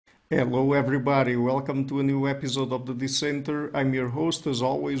Hello, everybody. Welcome to a new episode of the Dissenter. I'm your host, as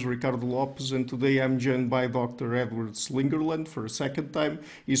always, Ricardo Lopes, and today I'm joined by Dr. Edward Slingerland for a second time.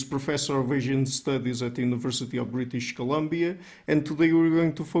 He's Professor of Asian Studies at the University of British Columbia, and today we're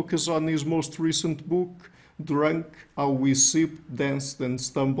going to focus on his most recent book, Drunk, How We Sipped, Danced, and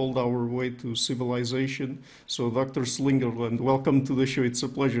Stumbled Our Way to Civilization. So, Dr. Slingerland, welcome to the show. It's a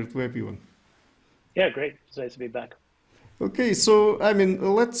pleasure to have you on. Yeah, great. It's nice to be back. Okay, so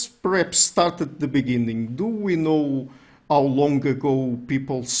let's perhaps start at the beginning. Do we know how long ago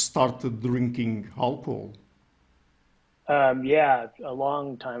people started drinking alcohol? Yeah, a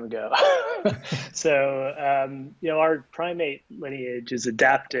long time ago. Our primate lineage is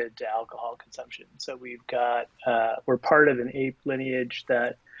adapted to alcohol consumption. So we're part of an ape lineage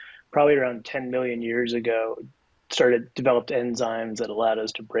that probably around 10 million years ago developed enzymes that allowed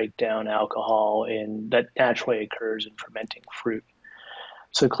us to break down alcohol that naturally occurs in fermenting fruit.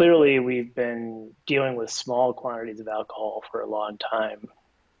 So clearly we've been dealing with small quantities of alcohol for a long time.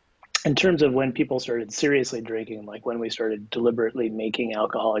 In terms of when people started seriously drinking, like when we started deliberately making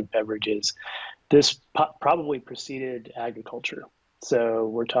alcoholic beverages, this probably preceded agriculture. So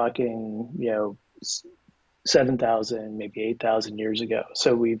we're talking, 7,000, maybe 8,000 years ago.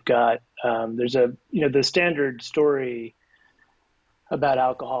 So we've got, the standard story about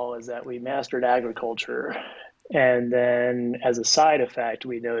alcohol is that we mastered agriculture. And then as a side effect,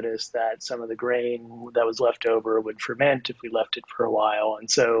 we noticed that some of the grain that was left over would ferment if we left it for a while. And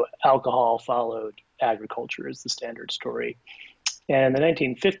so alcohol followed agriculture is the standard story. And in the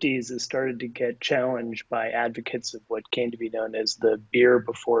 1950s, it started to get challenged by advocates of what came to be known as the beer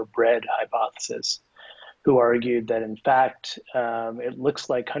before bread hypothesis, who argued that in fact, it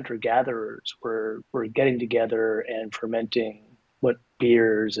looks like hunter-gatherers were getting together and fermenting what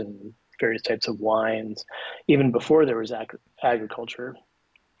beers and various types of wines, even before there was agriculture.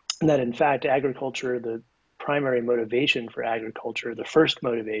 And that in fact, agriculture, the primary motivation for agriculture, the first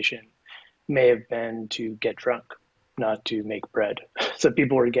motivation may have been to get drunk, not to make bread. So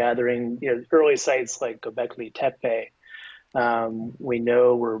people were gathering, early sites like Göbekli Tepe, we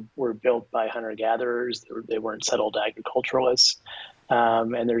know were built by hunter-gatherers. They weren't settled agriculturalists.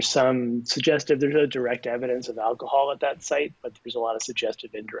 And there's no direct evidence of alcohol at that site, but there's a lot of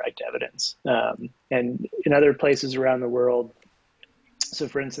suggestive indirect evidence. And in other places around the world, so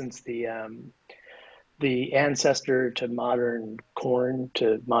for instance, the ancestor to modern corn,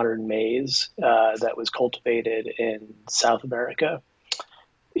 to modern maize that was cultivated in South America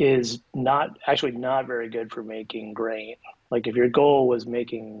is not very good for making grain. Like if your goal was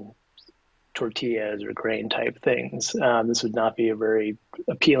making tortillas or grain type things, this would not be a very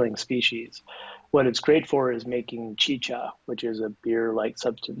appealing species. What it's great for is making chicha, which is a beer-like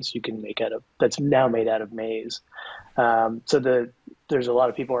substance you can make that's now made out of maize. There's a lot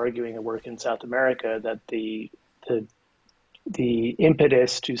of people arguing at work in South America that the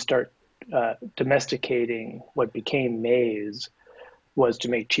impetus to start domesticating what became maize was to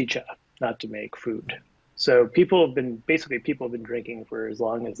make chicha, not to make food. So people have been drinking for as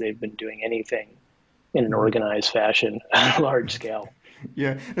long as they've been doing anything in an organized fashion, large scale.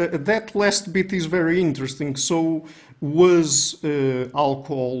 Yeah, that last bit is very interesting. So, was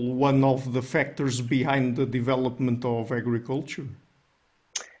alcohol one of the factors behind the development of agriculture?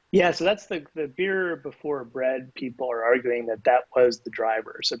 Yeah, so that's the beer before bread. People are arguing that was the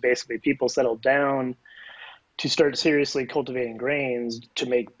driver. So basically, people settled down to start seriously cultivating grains to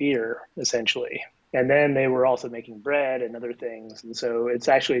make beer, essentially. And then they were also making bread and other things. And so it's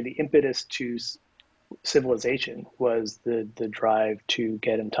actually the impetus to civilization was the drive to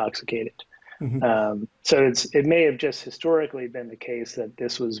get intoxicated. So it may have just historically been the case that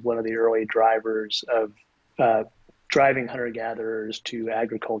this was one of the early drivers of driving hunter-gatherers to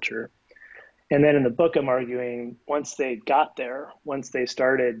agriculture. And then in the book, I'm arguing once they got there, once they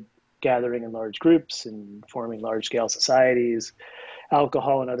started gathering in large groups and forming large-scale societies,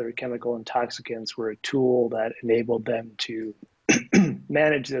 alcohol and other chemical intoxicants were a tool that enabled them to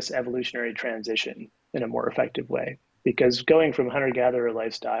manage this evolutionary transition in a more effective way. Because going from hunter-gatherer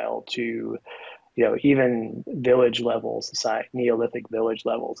lifestyle to, even village level society, Neolithic village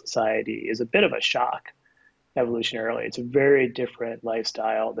level society is a bit of a shock evolutionarily. It's a very different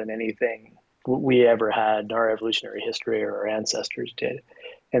lifestyle than anything we ever had in our evolutionary history or our ancestors did.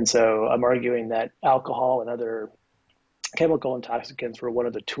 And so I'm arguing that alcohol and other chemical intoxicants were one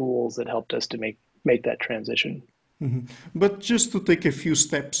of the tools that helped us to make that transition. But just to take a few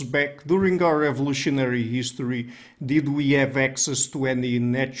steps back, during our evolutionary history, did we have access to any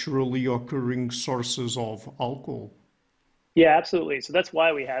naturally occurring sources of alcohol? Yeah, absolutely. So that's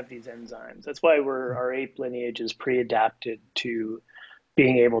why we have these enzymes. That's why our ape lineage is pre-adapted to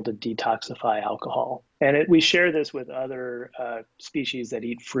being able to detoxify alcohol. And we share this with other species that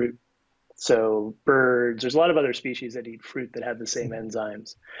eat fruit. So birds, there's a lot of other species that eat fruit that have the same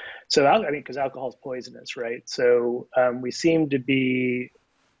enzymes. So, I mean, because alcohol is poisonous, right? So we seem to be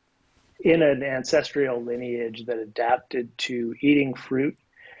in an ancestral lineage that adapted to eating fruit.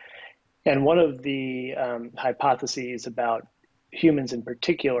 And one of the hypotheses about humans in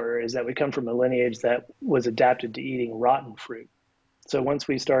particular is that we come from a lineage that was adapted to eating rotten fruit. So once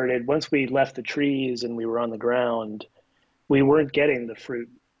we left the trees and we were on the ground, we weren't getting the fruit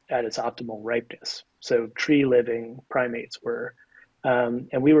at its optimal ripeness. So tree living primates were, and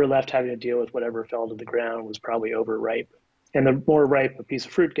we were left having to deal with whatever fell to the ground was probably overripe. And the more ripe a piece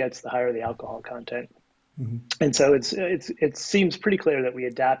of fruit gets, the higher the alcohol content. Mm-hmm. And so it seems pretty clear that we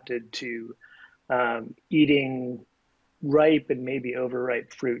adapted to eating ripe and maybe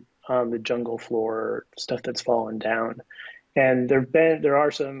overripe fruit on the jungle floor, stuff that's fallen down. And there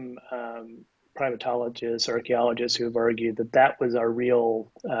are some primatologists, archaeologists who have argued that that was our real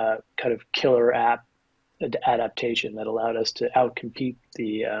kind of killer adaptation that allowed us to outcompete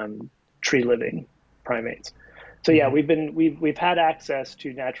the tree living primates. So yeah, we've had access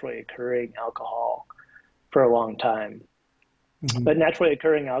to naturally occurring alcohol for a long time. Mm-hmm. But naturally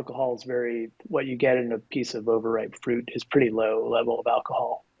occurring alcohol is what you get in a piece of overripe fruit is pretty low level of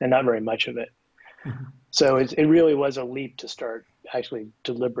alcohol and not very much of it. Mm-hmm. So it really was a leap to start actually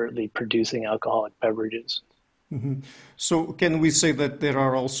deliberately producing alcoholic beverages. Mm-hmm. So can we say that there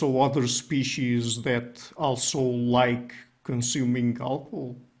are also other species that also like consuming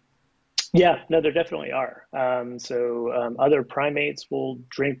alcohol? Yeah, no, there definitely are. Other primates will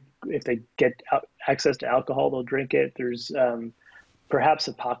drink, if they get access to alcohol, they'll drink it. There's perhaps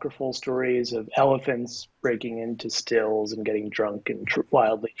apocryphal stories of elephants breaking into stills and getting drunk and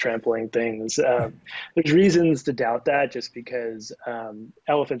wildly trampling things. There's reasons to doubt that, just because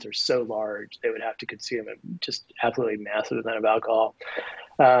elephants are so large, they would have to consume a just absolutely massive amount of alcohol.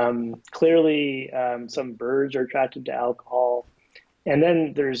 Clearly, some birds are attracted to alcohol. And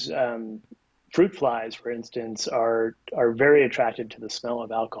then there's fruit flies, for instance, are very attracted to the smell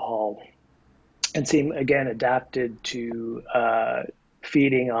of alcohol and seem, again, adapted to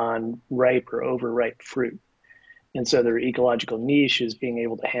feeding on ripe or overripe fruit. And so their ecological niche is being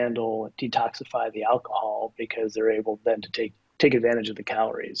able to handle and detoxify the alcohol because they're able then to take advantage of the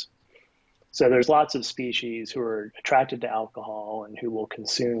calories. So there's lots of species who are attracted to alcohol and who will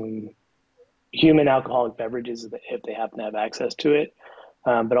consume human alcoholic beverages if they happen to have access to it,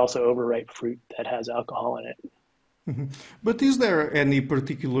 but also overripe fruit that has alcohol in it. Mm-hmm. But is there any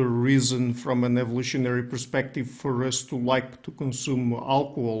particular reason from an evolutionary perspective for us to like to consume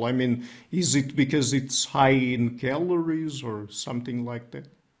alcohol? I mean, is it because it's high in calories or something like that?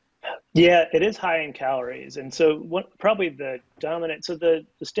 Yeah, it is high in calories. And so the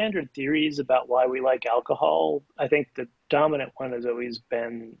standard theories about why we like alcohol, I think the dominant one has always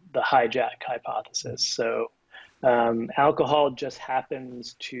been the hijack hypothesis. So alcohol just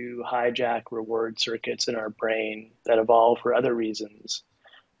happens to hijack reward circuits in our brain that evolve for other reasons.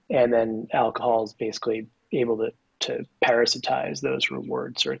 And then alcohol is basically able to parasitize those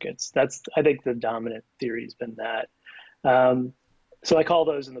reward circuits. That's, I think, the dominant theory has been that. So I call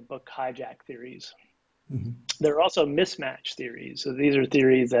those in the book hijack theories. Mm-hmm. There are also mismatch theories. So these are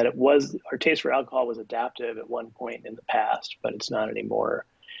theories that our taste for alcohol was adaptive at one point in the past, but it's not anymore.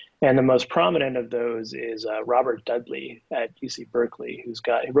 And the most prominent of those is Robert Dudley at UC Berkeley, he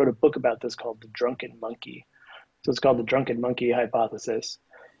wrote a book about this called The Drunken Monkey. So it's called the Drunken Monkey hypothesis.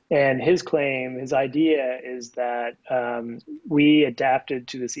 And his idea is that we adapted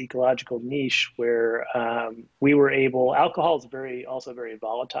to this ecological niche where we were able, alcohol is also very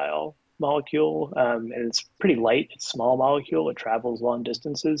volatile molecule, and it's pretty light, it's a small molecule, it travels long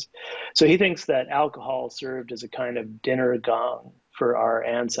distances. So he thinks that alcohol served as a kind of dinner gong for our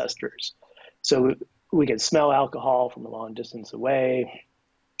ancestors. So we could smell alcohol from a long distance away.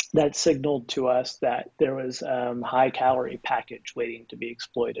 That signaled to us that there was high calorie package waiting to be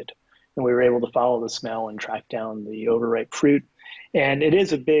exploited. And we were able to follow the smell and track down the overripe fruit. And it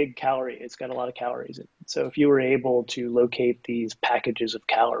is a big calorie. It's got a lot of calories in it. So if you were able to locate these packages of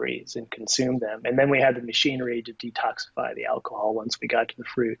calories and consume them, and then we had the machinery to detoxify the alcohol once we got to the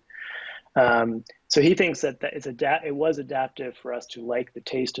fruit. So he thinks that it was adaptive for us to like the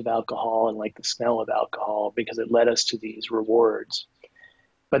taste of alcohol and like the smell of alcohol because it led us to these rewards.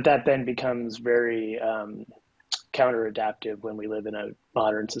 But that then becomes very counter-adaptive when we live in a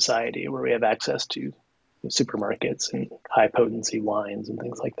modern society where we have access to supermarkets and high-potency wines and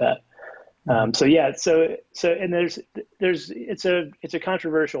things like that. It's a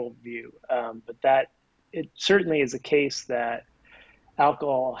controversial view, but that it certainly is a case that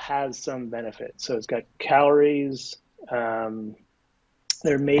alcohol has some benefit. So it's got calories.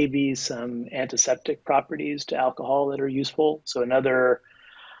 There may be some antiseptic properties to alcohol that are useful. So another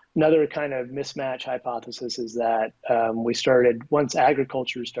kind of mismatch hypothesis is that once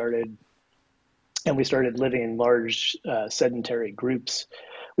agriculture started and we started living in large sedentary groups,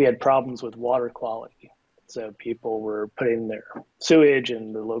 we had problems with water quality. So people were putting their sewage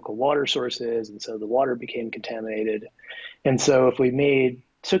in the local water sources, and so the water became contaminated. And so if we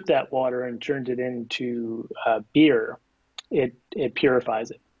took that water and turned it into beer, it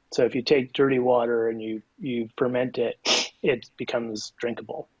purifies it. So if you take dirty water and you ferment it, it becomes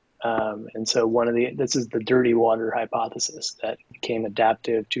drinkable. And so this is the dirty water hypothesis that became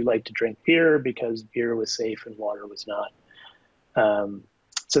adaptive to like to drink beer because beer was safe and water was not.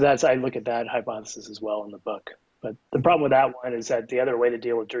 So I look at that hypothesis as well in the book. But the problem with that one is that the other way to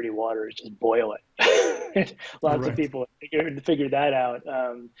deal with dirty water is just boil it. Lots of people figure that out.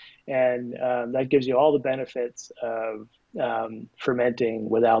 And that gives you all the benefits of fermenting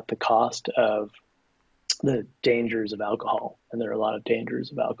without the cost of the dangers of alcohol. And there are a lot of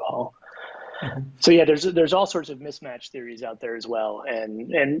dangers of alcohol. Mm-hmm. So yeah, there's all sorts of mismatch theories out there as well.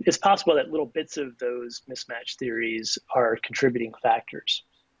 And it's possible that little bits of those mismatch theories are contributing factors.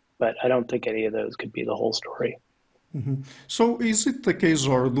 But I don't think any of those could be the whole story. Mm-hmm. So is it the case,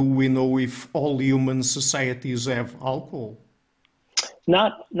 or do we know if all human societies have alcohol?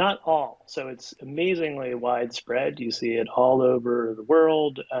 Not all. So it's amazingly widespread. You see it all over the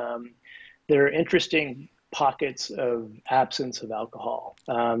world. There are interesting pockets of absence of alcohol.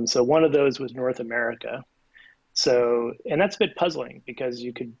 So one of those was North America. And that's a bit puzzling because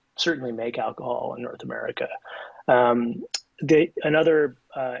you could certainly make alcohol in North America. Another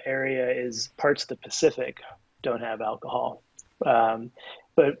area is parts of the Pacific don't have alcohol.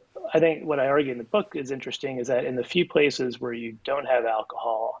 But I think what I argue in the book is interesting is that in the few places where you don't have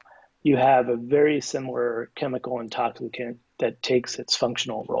alcohol, you have a very similar chemical intoxicant that takes its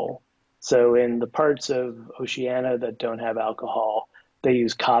functional role. So in the parts of Oceania that don't have alcohol, they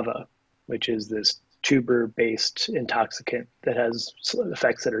use kava, which is this tuber-based intoxicant that has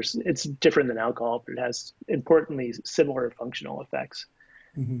effects it's different than alcohol, but it has importantly similar functional effects.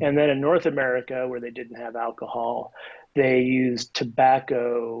 Mm-hmm. And then in North America, where they didn't have alcohol, they used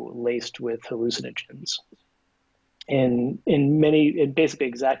tobacco laced with hallucinogens in basically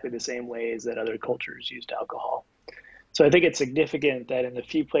exactly the same ways that other cultures used alcohol. So I think it's significant that in the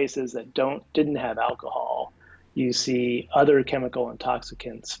few places that didn't have alcohol, you see other chemical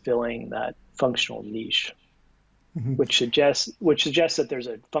intoxicants filling that functional niche, mm-hmm. which suggests that there's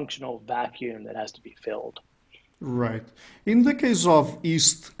a functional vacuum that has to be filled. Right. In the case of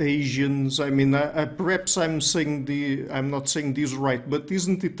East Asians, I mean, perhaps I'm not saying this right, but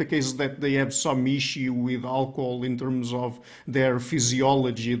isn't it the case that they have some issue with alcohol in terms of their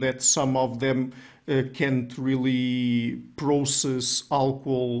physiology, that some of them can't really process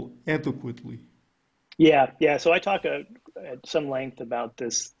alcohol adequately? Yeah. So I talk at some length about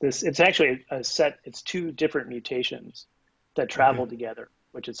this. It's actually it's two different mutations that travel together,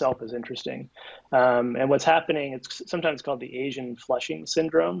 which itself is interesting. And what's happening, it's sometimes called the Asian flushing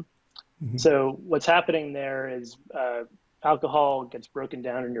syndrome. Mm-hmm. So what's happening there is alcohol gets broken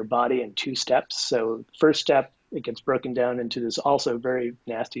down in your body in two steps. So first step, it gets broken down into this also very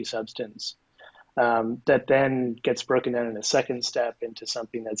nasty substance that then gets broken down in a second step into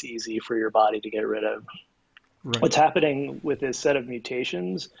something that's easy for your body to get rid of. Right. What's happening with this set of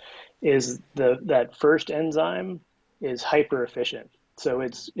mutations is that first enzyme is hyper efficient. So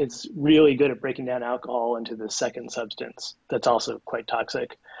it's really good at breaking down alcohol into the second substance that's also quite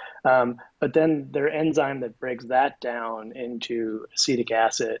toxic. But then their enzyme that breaks that down into acetic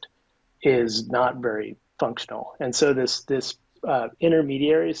acid is not very functional. And so this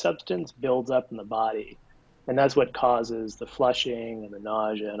intermediary substance builds up in the body. And that's what causes the flushing and the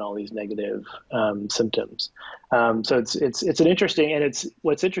nausea and all these negative symptoms. So it's an interesting, and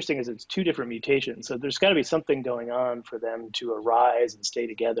what's interesting is it's two different mutations. So there's got to be something going on for them to arise and stay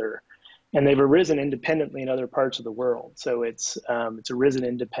together. And they've arisen independently in other parts of the world. So it's arisen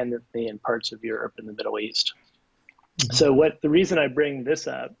independently in parts of Europe and the Middle East. Mm-hmm. So the reason I bring this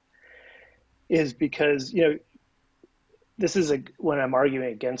up is because, this is when I'm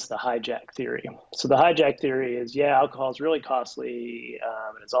arguing against the hijack theory. So the hijack theory is, alcohol is really costly,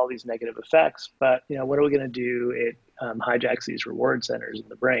 and it's all these negative effects, but what are we going to do? It hijacks these reward centers in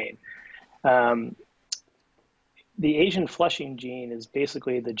the brain. The Asian flushing gene is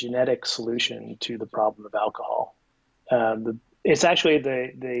basically the genetic solution to the problem of alcohol. It's actually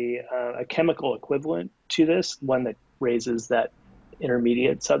a chemical equivalent to this, one that raises that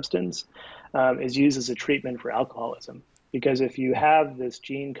intermediate substance, is used as a treatment for alcoholism. because if you have this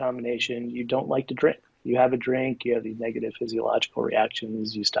gene combination, you don't like to drink. You have a drink, you have these negative physiological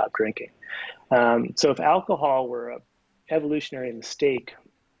reactions, you stop drinking. So if alcohol were an evolutionary mistake,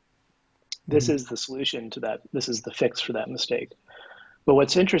 this is the solution to that. This is the fix for that mistake. But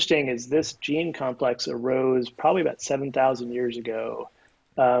what's interesting is this gene complex arose probably about 7,000 years ago,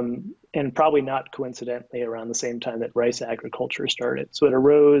 and probably not coincidentally around the same time that rice agriculture started. So it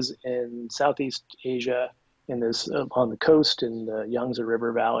arose in Southeast Asia, in this on the coast in the Yangtze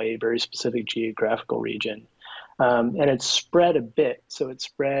River Valley, very specific geographical region. And it spread a bit. So it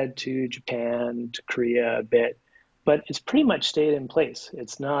spread to Japan, to Korea a bit, but it's pretty much stayed in place.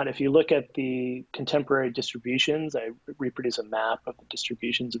 It's not, if you look at the contemporary distributions, I reproduce a map of the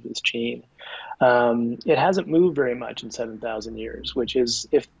distributions of this gene. It hasn't moved very much in 7,000 years, which is,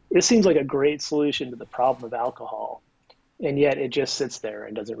 if this seems like a great solution to the problem of alcohol, and yet it just sits there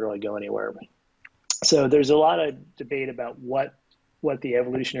and doesn't really go anywhere. So there's a lot of debate about what the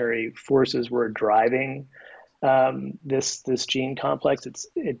evolutionary forces were driving this gene complex.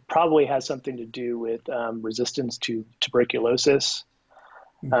 It probably has something to do with resistance to tuberculosis,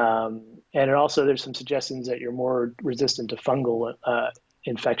 and it also, there's some suggestions that you're more resistant to fungal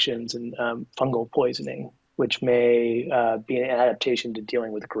infections and fungal poisoning, which may be an adaptation to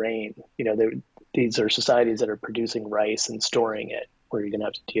dealing with grain. You know, these are societies that are producing rice and storing it, where you're going to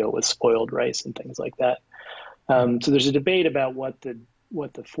have to deal with spoiled rice and things like that. So there's a debate about what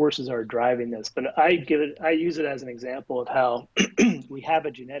the forces are driving this, but I use it as an example of how we have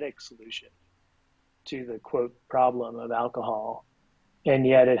a genetic solution to the quote problem of alcohol, and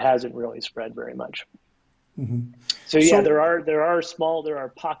yet it hasn't really spread very much. So yeah, there are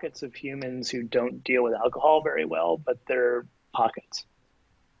pockets of humans who don't deal with alcohol very well, but they're pockets.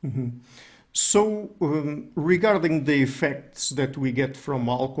 So, regarding the effects that we get from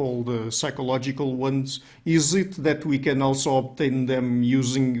alcohol, the psychological ones, is it that we can also obtain them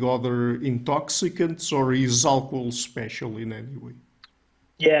using other intoxicants, or is alcohol special in any way?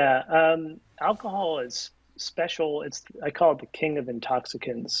 Yeah, alcohol is special. I call it the king of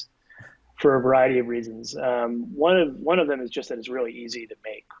intoxicants for a variety of reasons. One of them is just that it's really easy to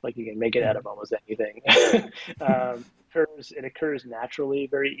make. Like, you can make it out of almost anything. It occurs naturally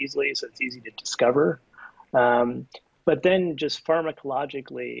very easily, so it's easy to discover. But then just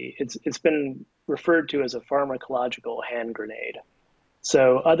pharmacologically, it's been referred to as a pharmacological hand grenade.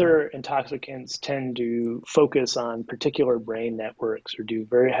 So other intoxicants tend to focus on particular brain networks or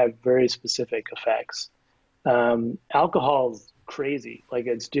have very specific effects. Alcohol is crazy. Like,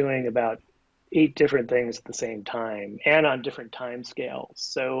 it's doing about 8 different things at the same time and on different time scales.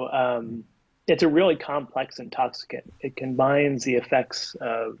 So it's a really complex intoxicant. It combines the effects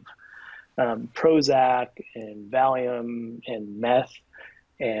of Prozac and Valium and meth.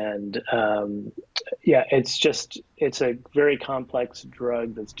 And it's a very complex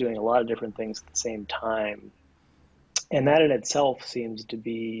drug that's doing a lot of different things at the same time. And that in itself seems to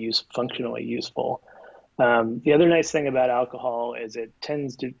be functionally useful. The other nice thing about alcohol is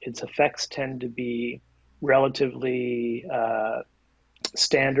its effects tend to be relatively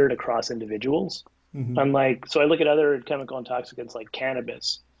standard across individuals. So I look at other chemical intoxicants like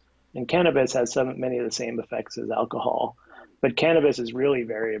cannabis, and cannabis has many of the same effects as alcohol, but cannabis is really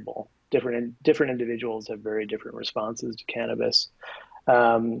variable. Different individuals have very different responses to cannabis.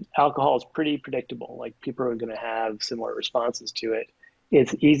 Alcohol is pretty predictable. Like, people are going to have similar responses to it.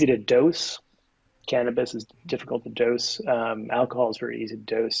 It's easy to dose. Cannabis is difficult to dose. Alcohol is very easy to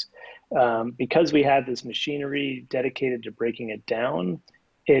dose. Because we have this machinery dedicated to breaking it down,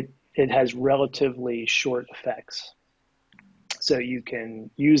 it has relatively short effects. So you can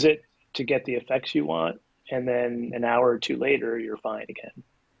use it to get the effects you want, and then an hour or two later, you're fine again.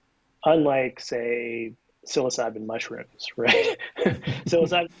 Unlike, say, psilocybin mushrooms, right?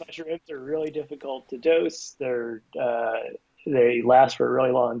 Psilocybin mushrooms are really difficult to dose. They last for a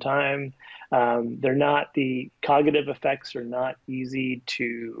really long time. The cognitive effects are not easy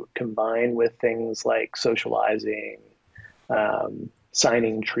to combine with things like socializing,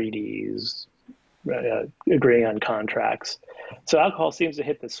 signing treaties, agreeing on contracts. So alcohol seems to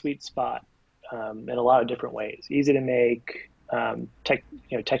hit the sweet spot in a lot of different ways. Easy to make,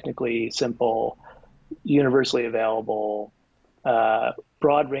 technically simple, universally available,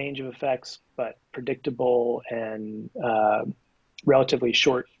 broad range of effects, but predictable and relatively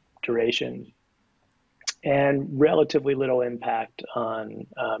short duration, and relatively little impact on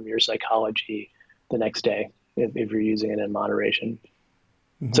your psychology the next day if you're using it in moderation.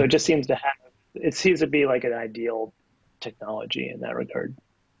 So it seems to be like an ideal technology in that regard.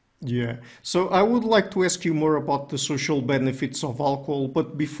 Yeah. So I would like to ask you more about the social benefits of alcohol,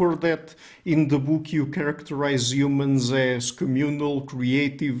 but before that, in the book you characterize humans as communal,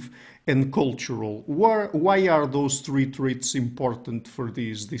 creative, and cultural. Why are those three traits important for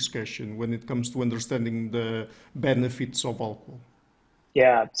this discussion when it comes to understanding the benefits of alcohol?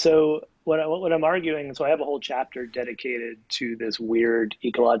 Yeah. So what I'm arguing, so I have a whole chapter dedicated to this weird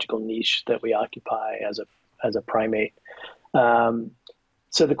ecological niche that we occupy as a primate. Um,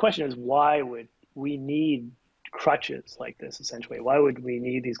 so the question is, why would we need crutches like this, essentially? Why would we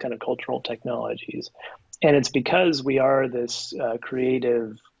need these kind of cultural technologies? And it's because we are this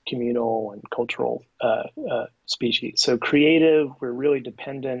creative, communal, and cultural species. So creative, we're really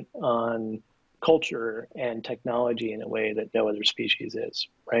dependent on culture and technology in a way that no other species is,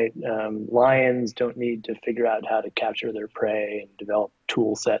 right? Lions don't need to figure out how to capture their prey and develop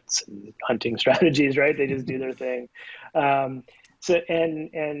tool sets and hunting strategies, right? They just do their thing. Um,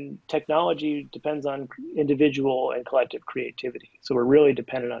 and technology depends on individual and collective creativity. So we're really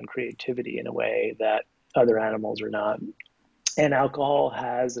dependent on creativity in a way that other animals are not. And alcohol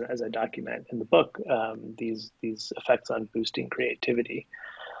has, as I document in the book, these effects on boosting creativity.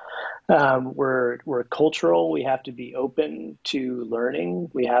 We're cultural. We have to be open to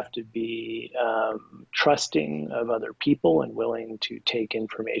learning. We have to be trusting of other people and willing to take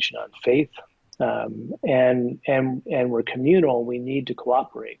information on faith. And we're communal. We need to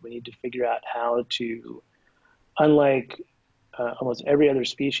cooperate. We need to figure out how to, unlike almost every other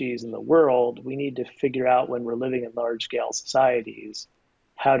species in the world, we need to figure out when we're living in large scale societies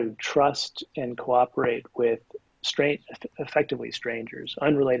how to trust and cooperate with effectively strangers,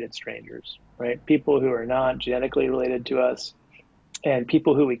 unrelated strangers, right? People who are not genetically related to us and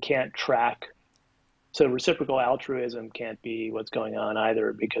people who we can't track. So reciprocal altruism can't be what's going on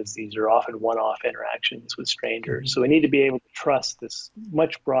either because these are often one-off interactions with strangers. So we need to be able to trust this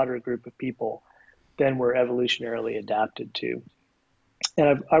much broader group of people than we're evolutionarily adapted to.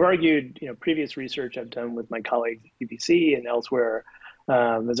 And I've argued, previous research I've done with my colleagues at UBC and elsewhere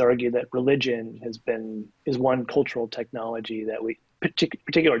has argued that religion is one cultural technology that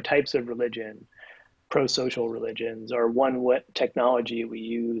particular types of religion, pro-social religions, are one technology we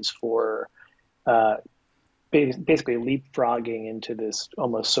use for basically leapfrogging into this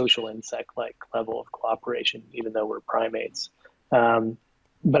almost social insect-like level of cooperation, even though we're primates.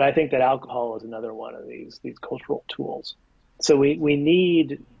 But I think that alcohol is another one of these cultural tools. So we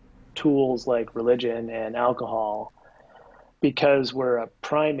need tools like religion and alcohol because we're a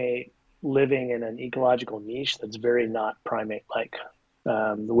primate living in an ecological niche that's very not primate-like.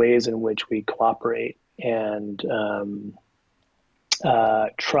 The ways in which we cooperate and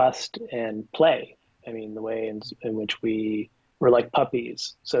trust and play. I mean, the way in which we're like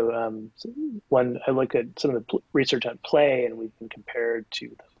puppies. So when I look at some of the research on play, and we've been compared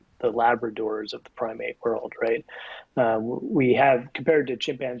to the Labradors of the primate world, right? We have, compared to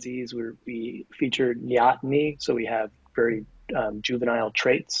chimpanzees, we featured neoteny, so we have very juvenile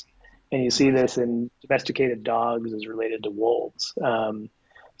traits. And you see this in domesticated dogs as related to wolves.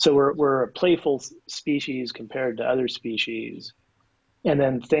 So we're a playful species compared to other species. And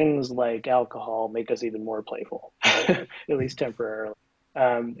then things like alcohol make us even more playful, at least temporarily.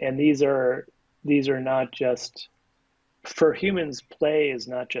 And these are not just, for humans, play is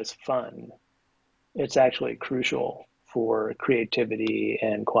not just fun. It's actually crucial for creativity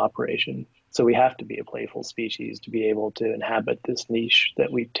and cooperation. So we have to be a playful species to be able to inhabit this niche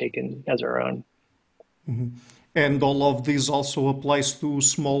that we've taken as our own. Mhm. And all of this also applies to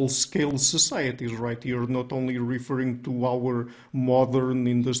small-scale societies, right? You're not only referring to our modern,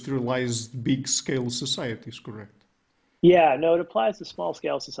 industrialized, big-scale societies, correct? Yeah, no, it applies to small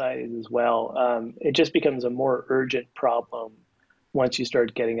scale societies as well. It just becomes a more urgent problem once you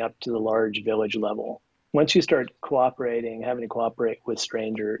start getting up to the large village level. Once you start cooperating, having to cooperate with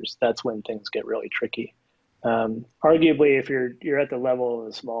strangers, that's when things get really tricky. Arguably, if you're at the level of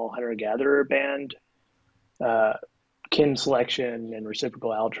a small hunter-gatherer band, uh, kin selection and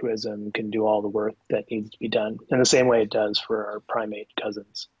reciprocal altruism can do all the work that needs to be done in the same way it does for our primate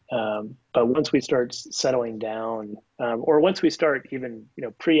cousins. But once we start settling down, or once we start even,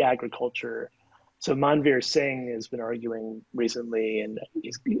 pre-agriculture, so Manveer Singh has been arguing recently, and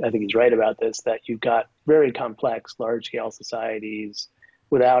I think he's right about this, that you've got very complex, large-scale societies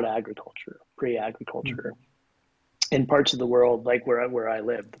without agriculture, pre-agriculture. In parts of the world, like where I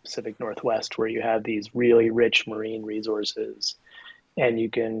live, the Pacific Northwest, where you have these really rich marine resources, and you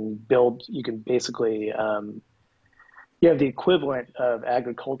can basically you have the equivalent of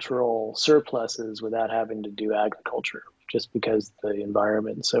agricultural surpluses without having to do agriculture, just because the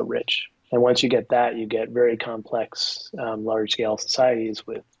environment is so rich. And once you get that, you get very complex, large-scale societies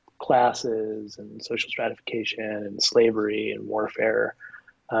with classes and social stratification and slavery and warfare.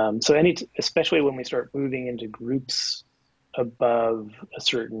 Especially when we start moving into groups above a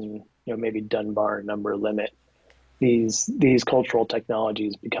certain, maybe Dunbar number limit, these cultural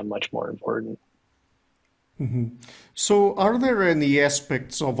technologies become much more important. Mhm. So, are there any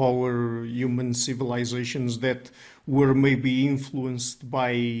aspects of our human civilizations that were maybe influenced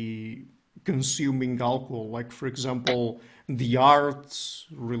by consuming alcohol? Like, for example, the arts,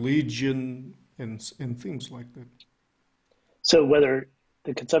 religion, and things like that. So whether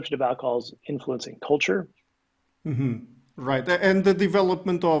the consumption of alcohol is influencing culture. Hmm. Right. And the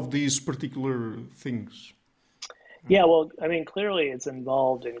development of these particular things. Yeah, well, I mean, clearly it's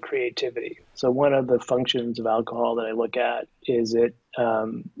involved in creativity. So one of the functions of alcohol that I look at is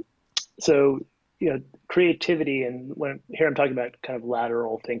so, creativity, and here I'm talking about kind of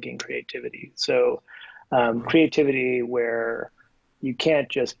lateral thinking creativity. So Right. creativity where you can't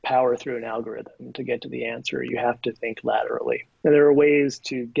just power through an algorithm to get to the answer. You have to think laterally. And there are ways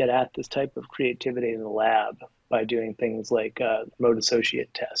to get at this type of creativity in the lab by doing things like mode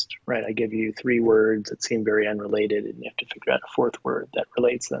associate test, right? I give you three words that seem very unrelated, and you have to figure out a fourth word that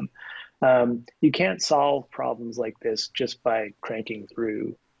relates them. You can't solve problems like this just by cranking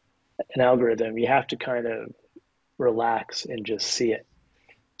through an algorithm. You have to kind of relax and just see it,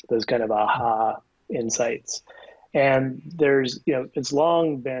 those kind of aha insights. And it's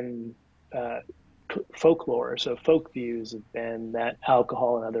long been uh, folklore. So folk views have been that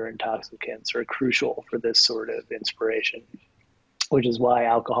alcohol and other intoxicants are crucial for this sort of inspiration, which is why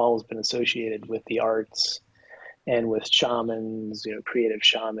alcohol has been associated with the arts and with shamans, creative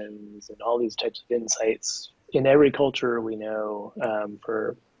shamans, and all these types of insights in every culture we know,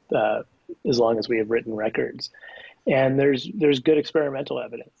 for as long as we have written records. And there's good experimental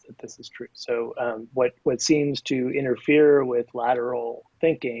evidence that this is true. So what seems to interfere with lateral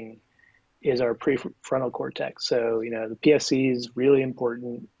thinking is our prefrontal cortex. So the PFC is really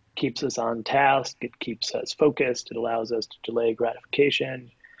important. Keeps us on task. It keeps us focused. It allows us to delay gratification.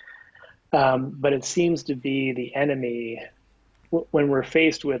 But it seems to be the enemy when we're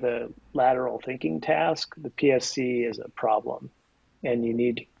faced with a lateral thinking task. The PFC is a problem, and you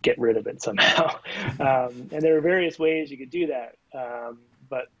need to get rid of it somehow. And there are various ways you could do that,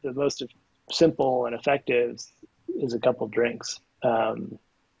 but the most simple and effective is a couple drinks.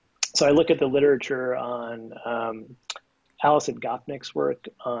 So I look at the literature on Alison Gopnik's work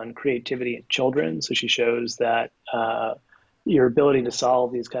on creativity in children. So she shows that your ability to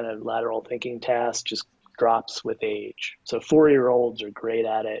solve these kind of lateral thinking tasks just drops with age. So 4-year-olds are great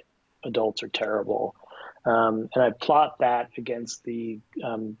at it. Adults are terrible. And I plot that against the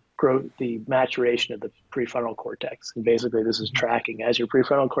maturation of the prefrontal cortex. And basically this is tracking. As your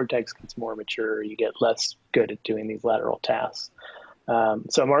prefrontal cortex gets more mature, you get less good at doing these lateral tasks.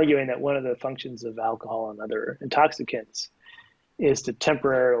 So I'm arguing that one of the functions of alcohol and other intoxicants is to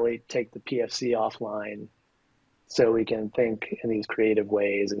temporarily take the PFC offline so we can think in these creative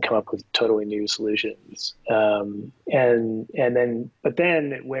ways and come up with totally new solutions. But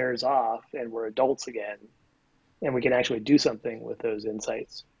then it wears off and we're adults again, and we can actually do something with those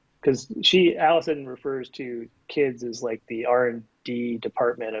insights. Because Alison refers to kids as like the R&D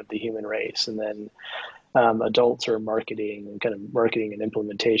department of the human race, and then adults are marketing and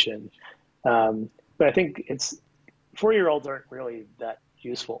implementation. But I think 4-year-olds aren't really that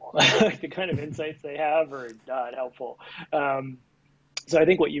useful. The kind of insights they have are not helpful. So I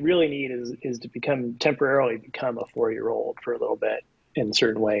think what you really need is to temporarily become a 4-year-old for a little bit in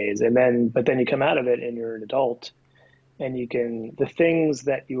certain ways. But then you come out of it and you're an adult, and the things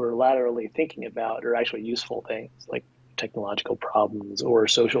that you were laterally thinking about are actually useful things, like technological problems or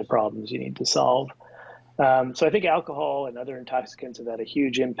social problems you need to solve. So I think alcohol and other intoxicants have had a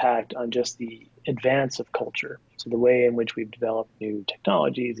huge impact on just the advance of culture. So the way in which we've developed new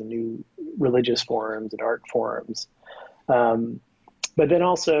technologies and new religious forms and art forms. But then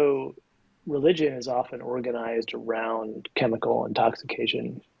also religion is often organized around chemical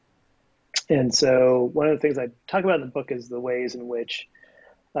intoxication. And so one of the things I talk about in the book is the ways in which,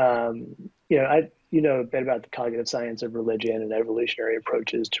 a bit about the cognitive science of religion and evolutionary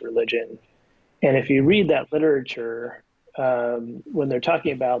approaches to religion. And if you read that literature, when they're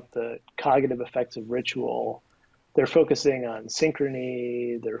talking about the cognitive effects of ritual, they're focusing on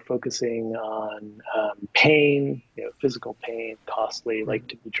synchrony, they're focusing on pain, physical pain, costly, like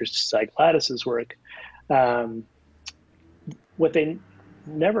Dimitris Xygaladis's work. What they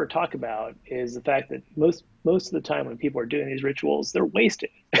never talk about is the fact that most of the time when people are doing these rituals, they're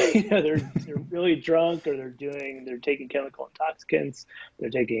wasted. They're really drunk, or they're taking chemical intoxicants, they're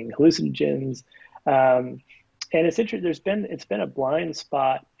taking hallucinogens, and it's interesting. It's been a blind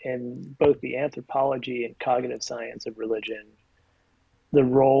spot in both the anthropology and cognitive science of religion the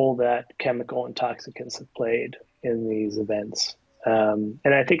role that chemical intoxicants have played in these events. And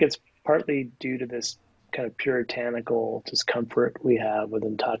I think it's partly due to this kind of puritanical discomfort we have with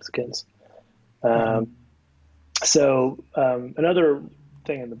intoxicants. Another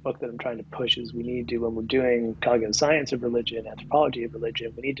thing in the book that I'm trying to push is we need to, when we're doing cognitive science of religion, anthropology of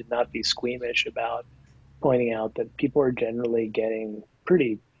religion, we need to not be squeamish about pointing out that people are generally getting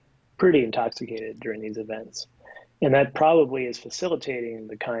pretty intoxicated during these events. And that probably is facilitating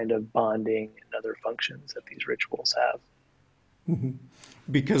the kind of bonding and other functions that these rituals have. Mm-hmm.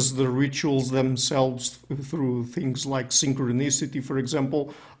 Because the rituals themselves, through things like synchronicity, for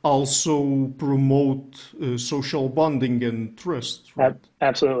example, also promote social bonding and trust, right?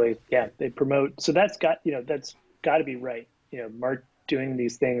 Absolutely, yeah. They promote. So that's got to be right. Doing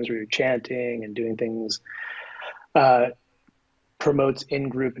these things where you're chanting and doing things promotes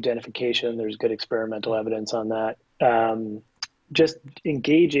in-group identification. There's good experimental evidence on that. Just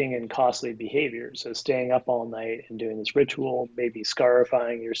engaging in costly behavior. So staying up all night and doing this ritual, maybe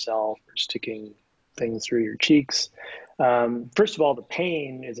scarifying yourself or sticking things through your cheeks. First of all, the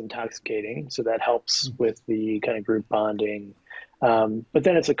pain is intoxicating, so that helps with the kind of group bonding. But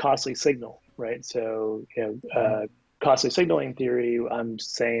then it's a costly signal, right? So, costly signaling theory, I'm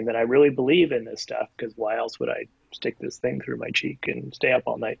saying that I really believe in this stuff, because why else would I stick this thing through my cheek and stay up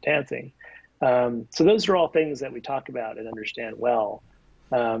all night dancing? So those are all things that we talk about and understand well.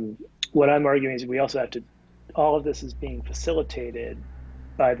 What I'm arguing is we also have to, all of this is being facilitated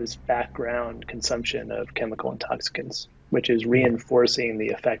by this background consumption of chemical intoxicants, which is reinforcing the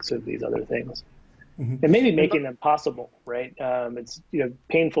effects of these other things. Mm-hmm. And maybe making them possible, right? It's,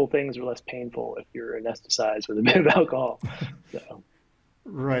 painful things are less painful if you're anesthetized with a bit of alcohol. So.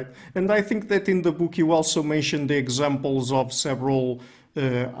 Right. And I think that in the book you also mentioned the examples of several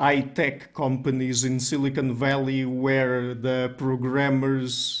high-tech companies in Silicon Valley where the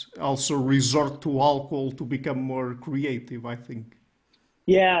programmers also resort to alcohol to become more creative, I think.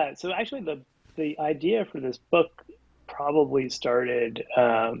 Yeah. So actually the idea for this book probably started,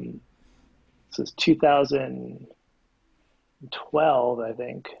 this was 2012, I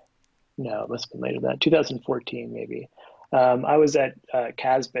think. No, it must have been later than that, 2014 maybe. I was at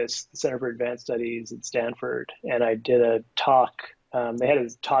CASBS, the Center for Advanced Studies at Stanford, and I did a talk. They had a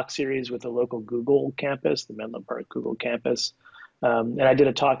talk series with the local Google campus, the Menlo Park Google campus. And I did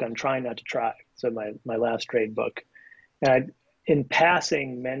a talk on Trying Not to Try, so my last trade book. And I, in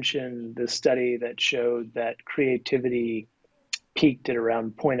passing, mentioned this study that showed that creativity peaked at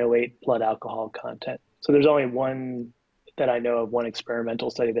around 0.08 blood alcohol content. So there's only one that I know of, one experimental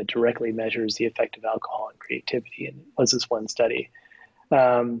study that directly measures the effect of alcohol on creativity, and it was this one study.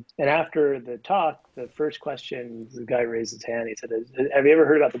 And after the talk, the first question, the guy raised his hand. He said, "Have you ever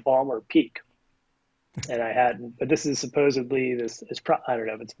heard about the Balmer peak?" And I hadn't, but this is supposedly I don't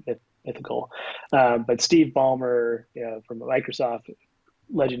know if it's mythical, but Steve Ballmer, from Microsoft,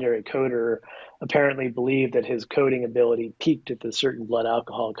 legendary coder, apparently believed that his coding ability peaked at a certain blood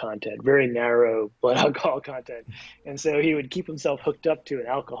alcohol content, very narrow blood alcohol content. And so he would keep himself hooked up to an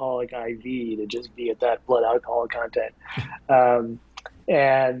alcoholic IV to just be at that blood alcohol content.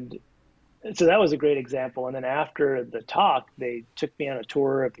 And so that was a great example. And then after the talk, they took me on a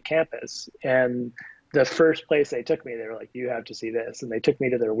tour of the campus, and the first place they took me, they were like, "You have to see this." And they took me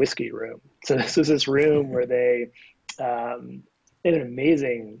to their whiskey room. So this was this room where they had an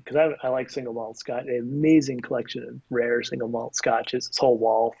amazing, because I like single malt scotch, an amazing collection of rare single malt scotches, this whole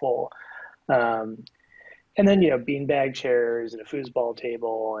wall full. And then, beanbag chairs and a foosball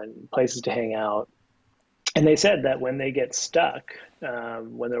table and places to hang out. And they said that when they get stuck,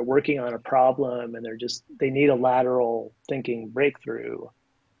 when they're working on a problem and they need a lateral thinking breakthrough,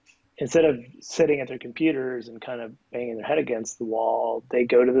 instead of sitting at their computers and kind of banging their head against the wall, they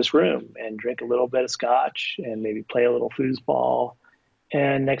go to this room and drink a little bit of scotch and maybe play a little foosball.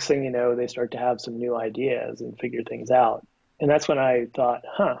 And next thing you know, they start to have some new ideas and figure things out. And that's when I thought,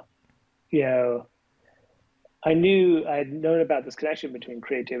 I had known about this connection between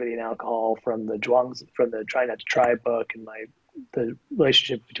creativity and alcohol from the Try Not to Try book, and the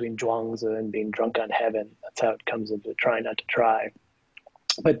relationship between zhuangzi and being drunk on heaven. That's how it comes into Try Not to Try.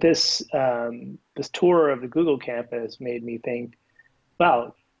 But this tour of the Google campus made me think,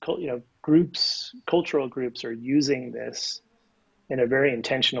 wow, cultural groups are using this in a very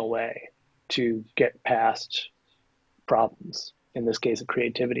intentional way to get past problems. In this case, a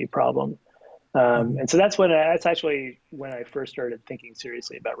creativity problem. And so that's actually when I first started thinking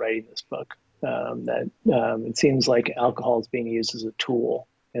seriously about writing this book. It seems like alcohol is being used as a tool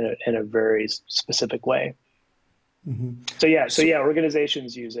in a very specific way. So yeah,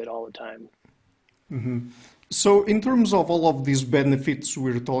 organizations use it all the time. So in terms of all of these benefits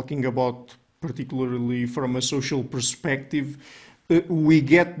we're talking about, particularly from a social perspective, we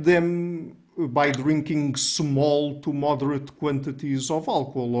get them by drinking small to moderate quantities of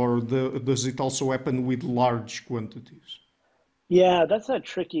alcohol, or does it also happen with large quantities? Yeah, that's a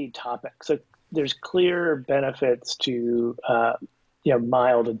tricky topic. So there's clear benefits to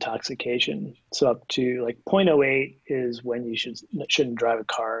mild intoxication. So up to like 0.08 is when you shouldn't drive a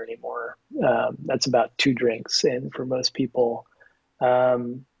car anymore. That's about 2 drinks in for most people.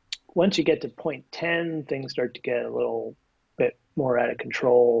 Um, Once you get to 0.10, things start to get a little bit more out of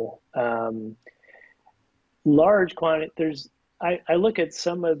control. Large quantity, I look at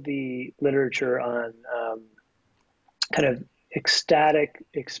some of the literature on kind of ecstatic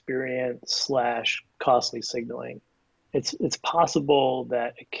experience slash costly signaling. It's possible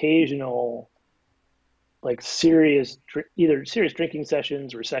that occasional like either serious drinking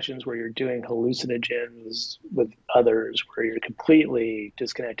sessions or sessions where you're doing hallucinogens with others where you're completely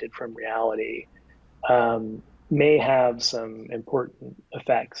disconnected from reality may have some important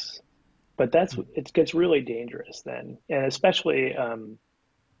effects, but it gets really dangerous then, and especially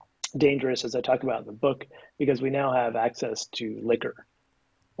dangerous, as I talk about in the book, because we now have access to liquor.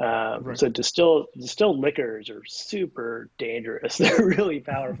 Right. So distilled liquors are super dangerous. They're really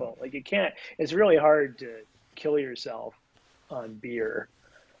powerful. Like it's really hard to kill yourself on beer,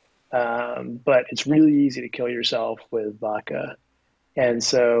 but it's really easy to kill yourself with vodka. And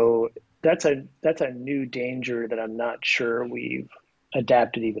so that's a new danger that I'm not sure we've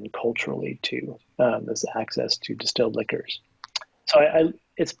adapted even culturally to, this access to distilled liquors. So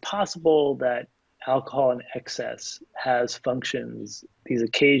it's possible that alcohol in excess has functions, these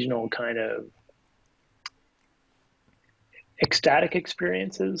occasional kind of ecstatic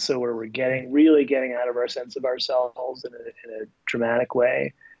experiences. So where we're really getting out of our sense of ourselves in a dramatic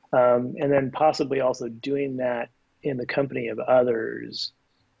way. And then possibly also doing that in the company of others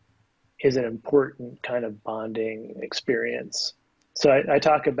is an important kind of bonding experience. So I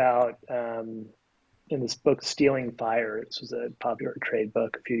talk about, in this book, Stealing Fire. This was a popular trade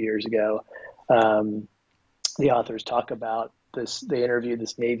book a few years ago. The authors talk about this. They interview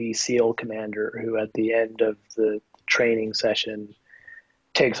this Navy SEAL commander who, at the end of the training session,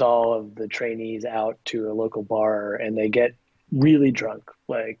 takes all of the trainees out to a local bar, and they get really drunk,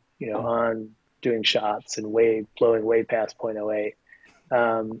 like on doing shots and blowing way past 0.08.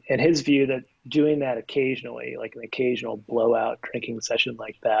 And his view that doing that occasionally, like an occasional blowout drinking session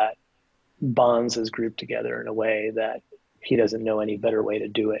like that, bonds his group together in a way that he doesn't know any better way to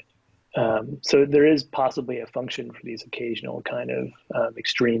do it. So there is possibly a function for these occasional kind of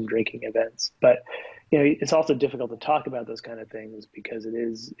extreme drinking events, but it's also difficult to talk about those kind of things because it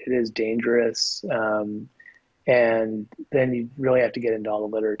is dangerous, and then you really have to get into all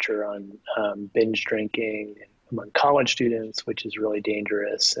the literature on binge drinking among college students, which is really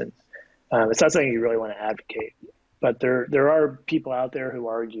dangerous, and it's not something you really want to advocate. But there are people out there who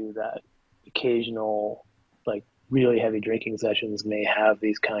argue that occasional, like really heavy drinking sessions may have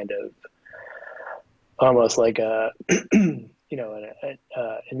these kind of almost like a an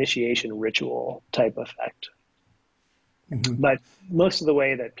initiation ritual type effect. But most of the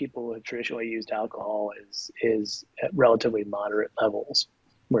way that people have traditionally used alcohol is at relatively moderate levels,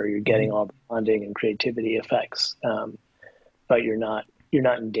 where you're getting all the bonding and creativity effects, but you're not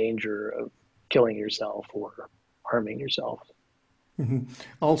in danger of killing yourself or harming yourself.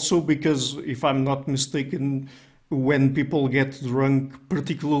 Also, because if I'm not mistaken, when people get drunk,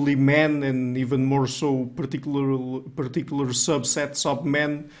 particularly men, and even more so particular subsets of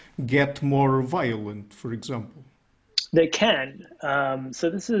men, get more violent, for example. They can.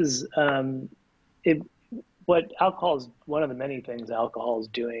 So this is what alcohol is. One of the many things alcohol is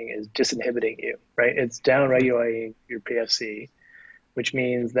doing is disinhibiting you, right? It's downregulating your PFC, which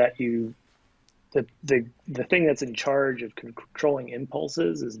means that the thing that's in charge of controlling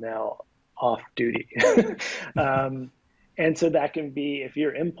impulses is now off duty. And so that can be, if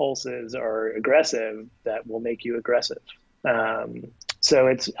your impulses are aggressive, that will make you aggressive.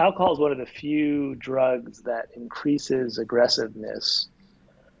 So alcohol is one of the few drugs that increases aggressiveness,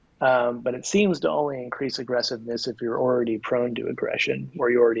 but it seems to only increase aggressiveness if you're already prone to aggression or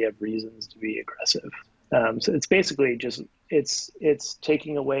you already have reasons to be aggressive. So it's basically just it's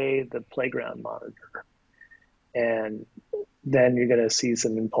taking away the playground monitor, and then you're going to see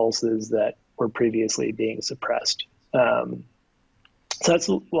some impulses that were previously being suppressed. So that's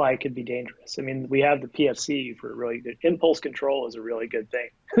why it could be dangerous. I mean, we have the PFC for really good impulse control is a really good thing.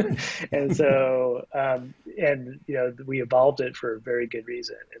 And so, we evolved it for a very good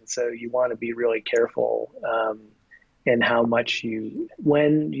reason. And so you want to be really careful, and how much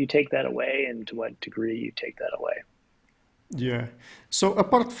when you take that away and to what degree you take that away. Yeah. So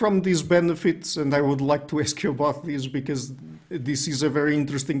apart from these benefits, and I would like to ask you about this because this is a very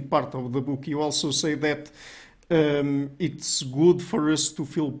interesting part of the book, you also say that it's good for us to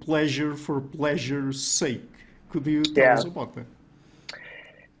feel pleasure for pleasure's sake. Could you tell Yeah. us about that?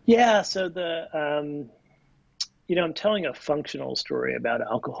 Yeah. So I'm telling a functional story about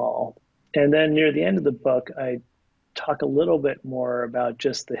alcohol. And then near the end of the book, I talk a little bit more about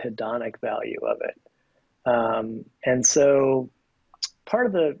just the hedonic value of it. And so part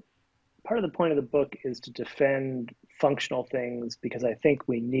of the point of the book is to defend functional things because I think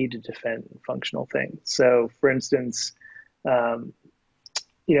we need to defend functional things. So, for instance, in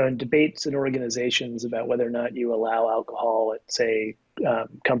debates and organizations about whether or not you allow alcohol at, say,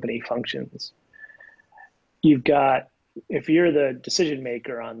 company functions, you've got, if you're the decision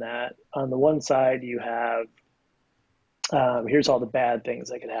maker on that, on the one side you have, here's all the bad things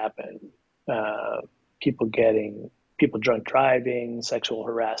that could happen. People drunk driving, sexual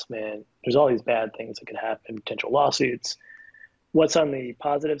harassment. There's all these bad things that could happen, potential lawsuits. What's on the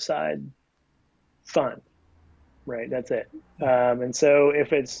positive side? Fun, right? That's it. And so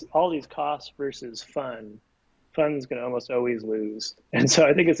if it's all these costs versus fun's going to almost always lose. And so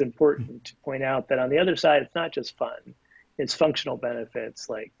I think it's important to point out that on the other side, it's not just fun. It's functional benefits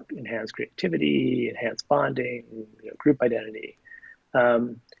like enhanced creativity, enhanced bonding, group identity.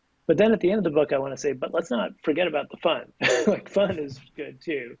 But then at the end of the book, I want to say, but let's not forget about the fun. Like fun is good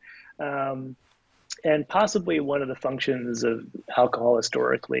too. And possibly one of the functions of alcohol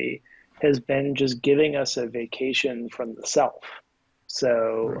historically has been just giving us a vacation from the self.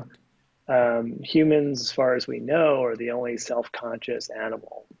 So humans, as far as we know, are the only self-conscious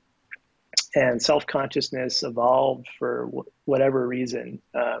animal. And self-consciousness evolved for whatever reason.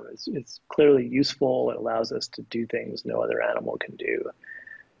 It's clearly useful. It allows us to do things no other animal can do.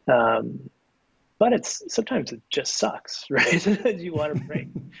 But sometimes it just sucks, right? You want to break.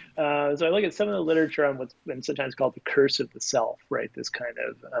 So I look at some of the literature on what's been sometimes called the curse of the self, right? This kind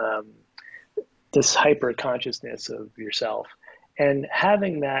of this hyper consciousness of yourself, and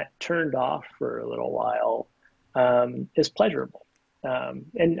having that turned off for a little while is pleasurable.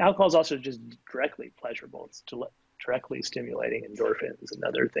 And alcohol is also just directly pleasurable. It's directly stimulating endorphins and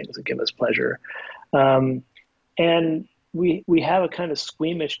other things that give us pleasure. And we have a kind of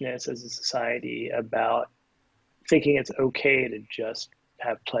squeamishness as a society about thinking it's okay to just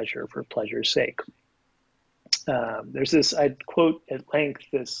have pleasure for pleasure's sake. There's this, I quote at length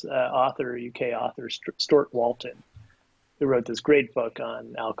this UK author, Stuart Walton, who wrote this great book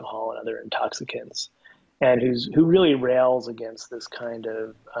on alcohol and other intoxicants, and who really rails against this kind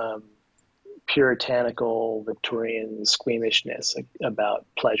of puritanical Victorian squeamishness about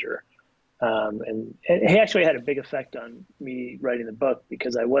pleasure. And he actually had a big effect on me writing the book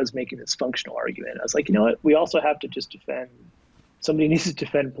because I was making this functional argument. I was like, you know what? We also have to just somebody needs to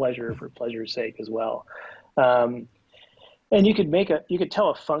defend pleasure for pleasure's sake as well. And you could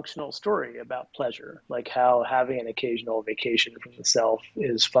tell a functional story about pleasure, like how having an occasional vacation from the self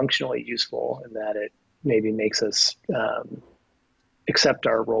is functionally useful in that it maybe makes us accept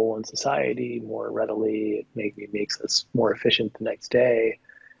our role in society more readily. It maybe makes us more efficient the next day.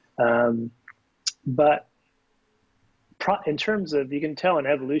 But in terms of, you can tell an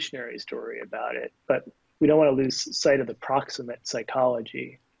evolutionary story about it, but we don't want to lose sight of the proximate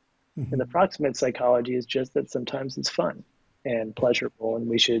psychology. Mm-hmm. And the proximate psychology is just that sometimes it's fun and pleasurable, and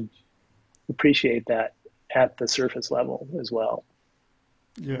we should appreciate that at the surface level as well.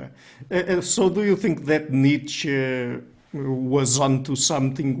 Yeah. So do you think that Nietzsche was onto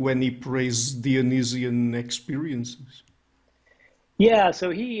something when he praised Dionysian experiences? Yeah, so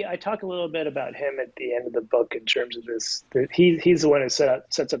I talk a little bit about him at the end of the book in terms of this. He's the one who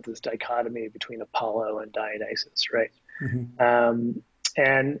sets up this dichotomy between Apollo and Dionysus, right? Mm-hmm.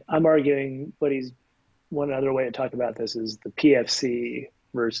 And I'm arguing one other way to talk about this is the PFC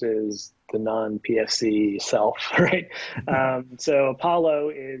versus the non-PFC self, right? So Apollo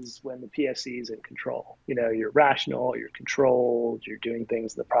is when the PFC is in control. You're rational, you're controlled, you're doing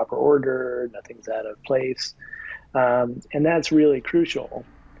things in the proper order, nothing's out of place. And that's really crucial.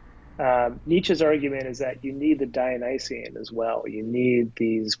 Nietzsche's argument is that you need the Dionysian as well. You need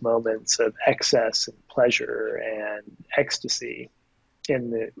these moments of excess and pleasure and ecstasy in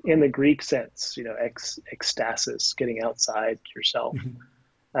the Greek sense, ecstasis, getting outside yourself.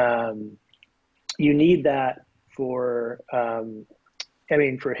 Mm-hmm. You need that for him,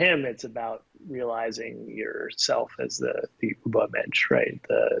 it's about realizing yourself as the Übermensch, right?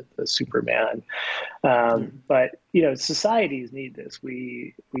 The Superman. Yeah. But societies need this.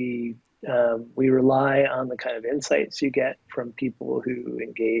 We rely on the kind of insights you get from people who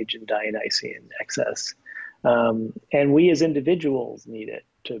engage in Dionysian excess, and we as individuals need it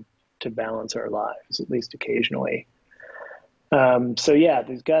to balance our lives, at least occasionally. So yeah,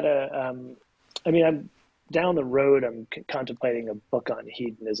 there's got to. I'm down the road. I'm contemplating a book on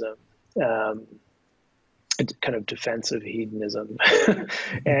hedonism. Kind of defensive hedonism,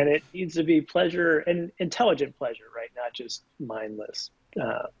 and it needs to be pleasure and intelligent pleasure, right? Not just mindless.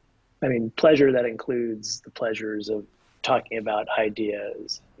 Pleasure that includes the pleasures of talking about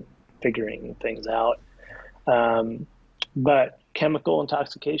ideas, figuring things out. But chemical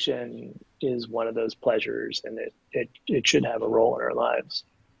intoxication is one of those pleasures, and it should have a role in our lives.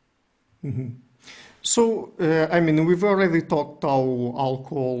 Mm-hmm. So, we've already talked how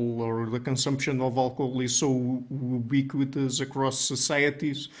alcohol or the consumption of alcohol is so ubiquitous across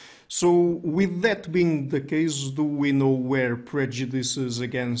societies. So, with that being the case, do we know where prejudices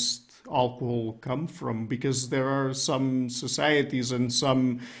against alcohol come from? Because there are some societies and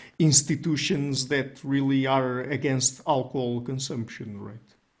some institutions that really are against alcohol consumption, right?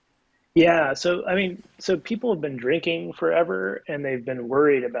 Yeah, so people have been drinking forever, and they've been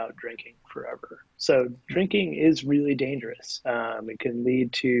worried about drinking forever. So drinking is really dangerous. It can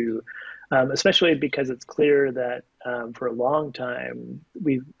lead to, especially because it's clear that for a long time,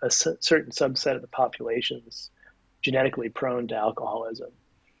 a certain subset of the population is genetically prone to alcoholism.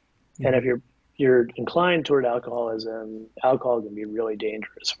 And if you're inclined toward alcoholism, alcohol can be really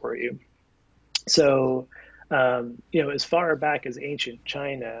dangerous for you. So, as far back as ancient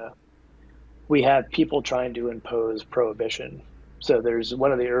China, we have people trying to impose prohibition. So there's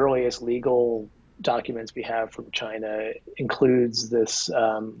one of the earliest legal documents we have from China includes this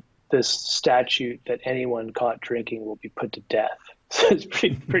statute that anyone caught drinking will be put to death. So it's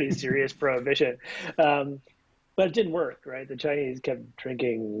pretty serious prohibition. But it didn't work, right? The Chinese kept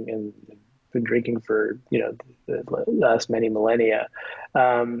drinking and been drinking for the last many millennia.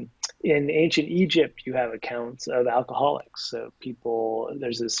 In ancient Egypt, you have accounts of alcoholics. So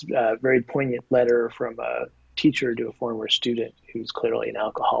there's this very poignant letter from a teacher to a former student who's clearly an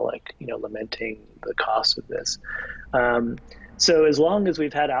alcoholic, lamenting the cost of this. So as long as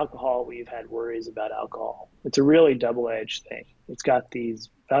we've had alcohol, we've had worries about alcohol. It's a really double-edged thing. It's got these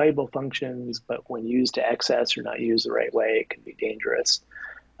valuable functions, but when used to excess or not used the right way, it can be dangerous.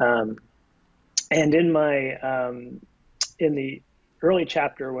 And in the early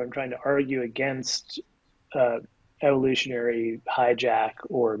chapter, when I'm trying to argue against evolutionary hijack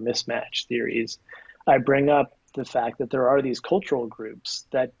or mismatch theories, I bring up the fact that there are these cultural groups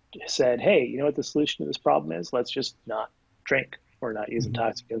that said, hey, you know what the solution to this problem is? Let's just not drink or not use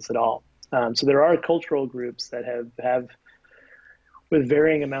intoxicants at all. So there are cultural groups that have with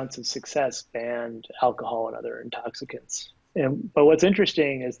varying amounts of success, banned alcohol and other intoxicants. But what's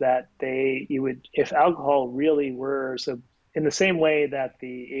interesting is that if alcohol really were, so in the same way that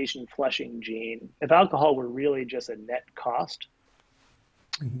the Asian flushing gene, if alcohol were really just a net cost,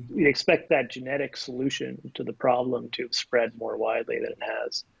 you'd expect that genetic solution to the problem to have spread more widely than it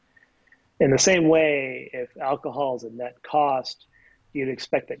has. In the same way, if alcohol is a net cost, you'd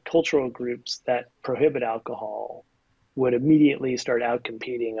expect that cultural groups that prohibit alcohol would immediately start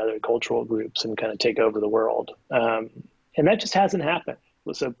outcompeting other cultural groups and kind of take over the world. And that just hasn't happened.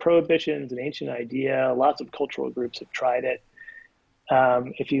 So prohibition's an ancient idea. Lots of cultural groups have tried it.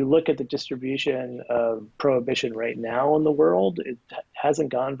 If you look at the distribution of prohibition right now in the world, it hasn't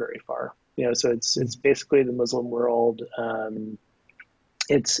gone very far. So it's basically the Muslim world.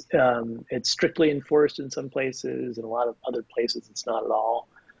 It's strictly enforced in some places, and a lot of other places it's not at all.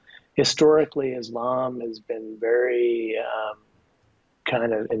 Historically, Islam has been very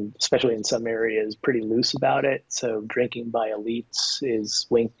and especially in some areas, pretty loose about it. So drinking by elites is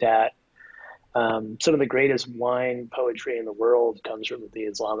winked at. Some of the greatest wine poetry in the world comes from the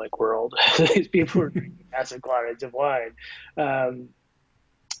Islamic world. These people are drinking massive quantities of wine.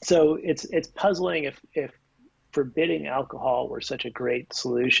 So it's puzzling if forbidding alcohol were such a great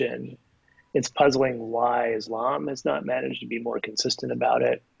solution. It's puzzling why Islam has not managed to be more consistent about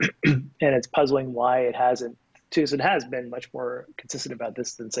it. And it's puzzling why it hasn't, because it has been much more consistent about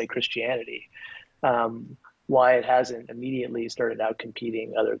this than, say, Christianity, why it hasn't immediately started out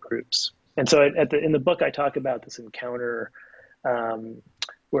competing other groups. And so in the book, I talk about this encounter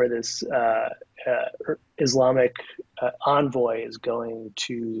where this Islamic envoy is going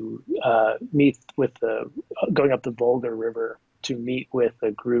to going up the Volga River to meet with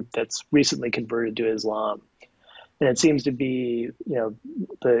a group that's recently converted to Islam. And it seems to be,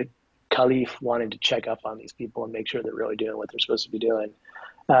 the caliph wanting to check up on these people and make sure they're really doing what they're supposed to be doing.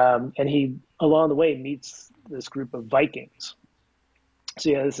 And he, along the way, meets this group of Vikings. So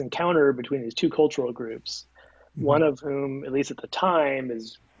you have this encounter between these two cultural groups, one of whom, at least at the time,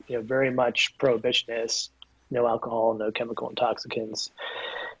 is very much prohibitionist, no alcohol, no chemical intoxicants.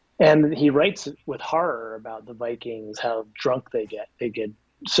 And he writes with horror about the Vikings, how drunk they get. They get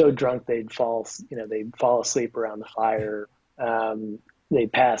so drunk they'd fall asleep around the fire. They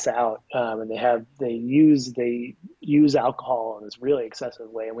pass out, and they use alcohol in this really excessive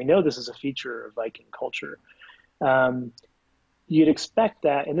way. And we know this is a feature of Viking culture. You'd expect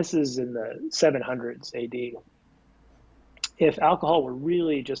that, and this is in the 700s AD. If alcohol were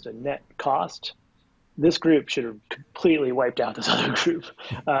really just a net cost, this group should have completely wiped out this other group.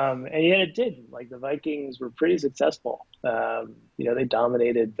 And yet it didn't. Like, the Vikings were pretty successful. They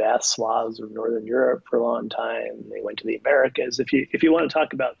dominated vast swaths of Northern Europe for a long time. They went to the Americas. If you want to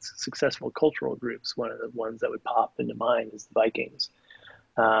talk about successful cultural groups, one of the ones that would pop into mind is the Vikings.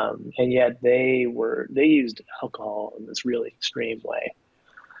 And yet they used alcohol in this really extreme way.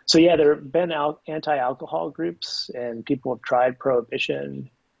 So yeah, there have been anti-alcohol groups, and people have tried prohibition.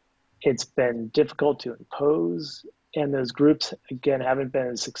 It's been difficult to impose, and those groups, again, haven't been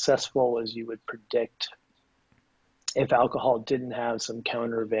as successful as you would predict if alcohol didn't have some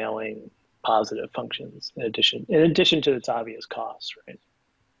countervailing positive functions in addition to its obvious costs, right?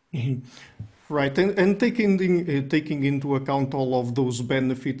 Mm-hmm. Right, and taking into account all of those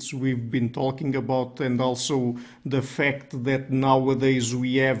benefits we've been talking about, and also the fact that nowadays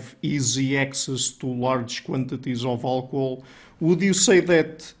we have easy access to large quantities of alcohol, would you say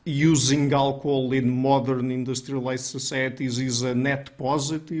that using alcohol in modern industrialized societies is a net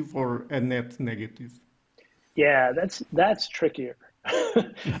positive or a net negative? Yeah, that's trickier.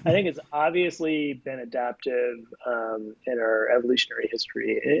 I think it's obviously been adaptive in our evolutionary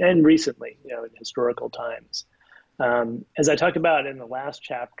history and recently, in historical times. As I talked about in the last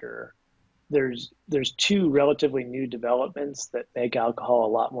chapter, there's two relatively new developments that make alcohol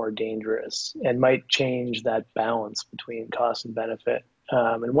a lot more dangerous and might change that balance between cost and benefit.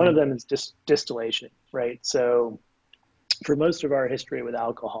 And one of them is distillation, right? So for most of our history with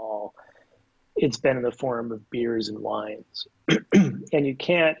alcohol, it's been in the form of beers and wines. And you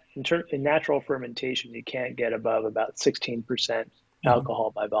can't, in natural fermentation, you can't get above about 16%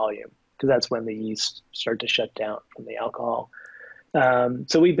 alcohol by volume, because that's when the yeast start to shut down from the alcohol.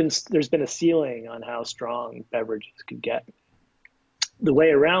 So there's been a ceiling on how strong beverages could get. The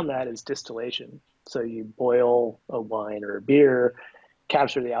way around that is distillation. So you boil a wine or a beer,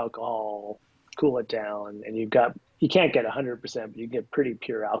 capture the alcohol, cool it down, and you can't get 100%, but you get pretty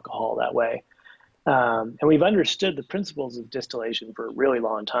pure alcohol that way. And we've understood the principles of distillation for a really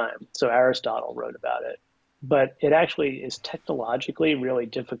long time. So Aristotle wrote about it, but it actually is technologically really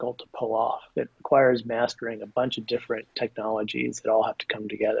difficult to pull off. It requires mastering a bunch of different technologies that all have to come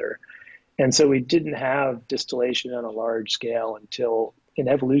together. And so we didn't have distillation on a large scale until, in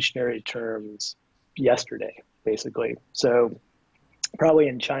evolutionary terms, yesterday, basically. So probably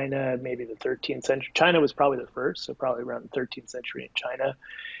in China, maybe the 13th century. China was probably the first, so probably around the 13th century in China.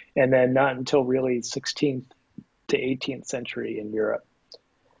 And then not until really 16th to 18th century in Europe,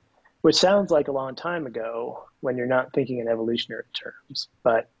 which sounds like a long time ago when you're not thinking in evolutionary terms.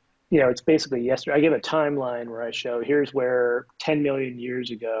 But, it's basically yesterday. I give a timeline where I show here's where 10 million years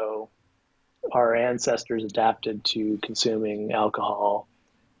ago our ancestors adapted to consuming alcohol.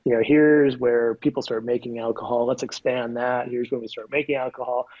 Here's where people start making alcohol. Let's expand that. Here's when we start making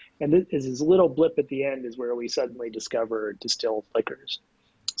alcohol. And this little blip at the end is where we suddenly discover distilled liquors.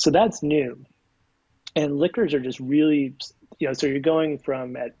 So that's new. And liquors are just really, so you're going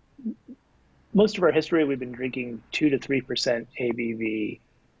from, at most of our history, we've been drinking 2 to 3% ABV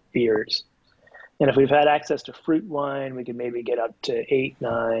beers. And if we've had access to fruit wine, we can maybe get up to 8,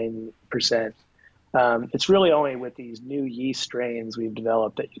 9%. It's really only with these new yeast strains we've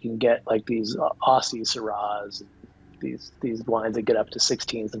developed that you can get like these Aussie Syrahs, these wines that get up to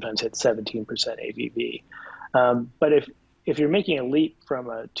 16, sometimes hit 17% ABV. But if you're making a leap from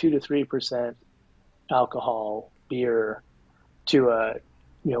a 2 to 3% alcohol beer to a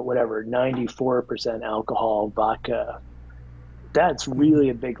 94% alcohol vodka, that's really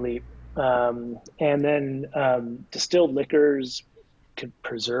a big leap. And then distilled liquors can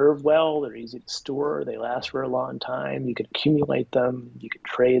preserve well. They're easy to store. They last for a long time. You can accumulate them. You can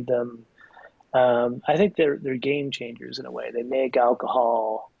trade them. I think they're game changers in a way. They make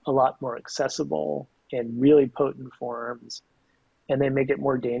alcohol a lot more accessible in really potent forms, and they make it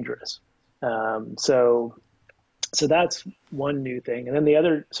more dangerous. So that's one new thing. And then the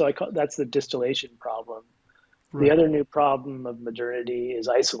other, that's the distillation problem. The Right. other new problem of modernity is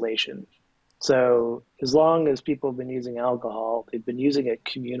isolation. So as long as people have been using alcohol, they've been using it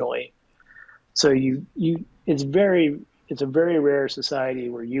communally. So it's a very rare society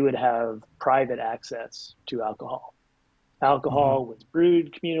where you would have private access to alcohol. Alcohol was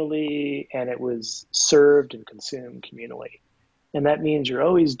brewed communally and it was served and consumed communally. And that means you're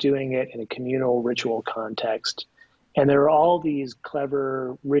always doing it in a communal ritual context. And there are all these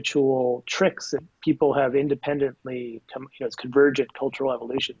clever ritual tricks that people have independently come, it's convergent cultural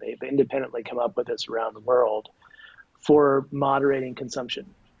evolution. They've independently come up with this around the world for moderating consumption.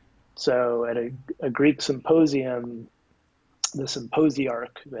 So at a Greek symposium, the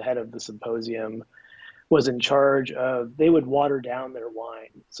symposiarch, the head of the symposium, was in charge of, they would water down their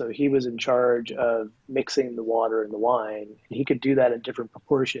wine. So he was in charge of mixing the water and the wine. And he could do that in different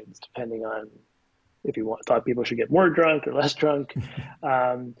proportions depending on if he thought people should get more drunk or less drunk.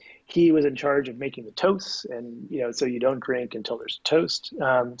 He was in charge of making the toasts, and so you don't drink until there's a toast.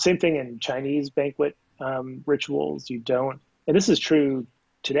 Same thing in Chinese banquet rituals. You don't, and this is true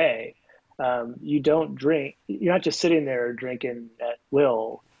today. You don't drink. You're not just sitting there drinking at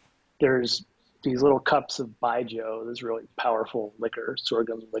will. There's these little cups of baijiu, this really powerful liquor,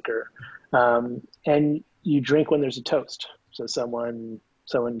 sorghum liquor, and you drink when there's a toast. So someone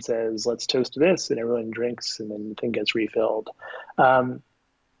says, "Let's toast to this," and everyone drinks, and then the thing gets refilled.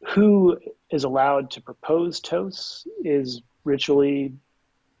 Who is allowed to propose toasts is ritually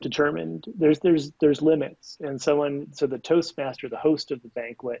determined. There's limits, and so the toastmaster, the host of the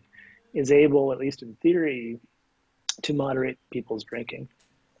banquet, is able, at least in theory, to moderate people's drinking.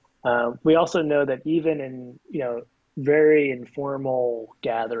 We also know that even in very informal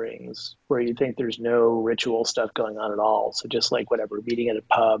gatherings where you think there's no ritual stuff going on at all, so just like whatever, meeting at a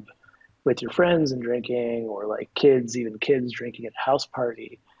pub with your friends and drinking, or like kids drinking at a house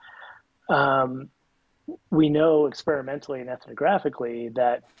party, we know experimentally and ethnographically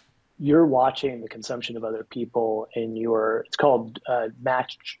that you're watching the consumption of other people, and it's called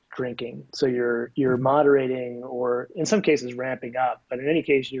match drinking. So you're moderating, or in some cases ramping up, but in any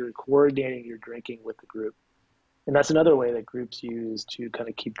case you're coordinating your drinking with the group. And that's another way that groups use to kind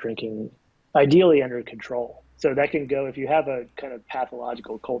of keep drinking ideally under control. So that can go, if you have a kind of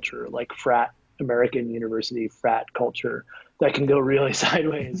pathological culture like American university frat culture, that can go really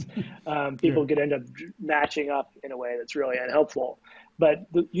sideways. People could end up matching up in a way that's really unhelpful. But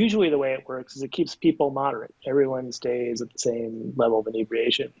usually the way it works is it keeps people moderate. Everyone stays at the same level of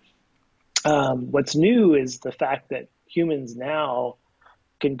inebriation. What's new is the fact that humans now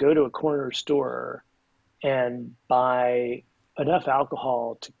can go to a corner store and buy enough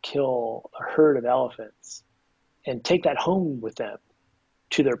alcohol to kill a herd of elephants and take that home with them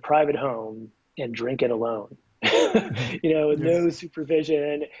to their private home and drink it alone. With no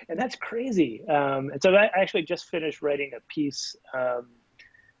supervision, and that's crazy. And so I actually just finished writing a piece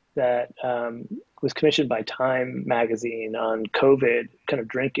that was commissioned by Time magazine on COVID, kind of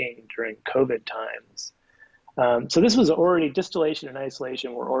drinking during COVID times. So this was already, distillation and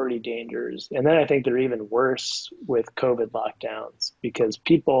isolation were already dangers. And then I think they're even worse with COVID lockdowns, because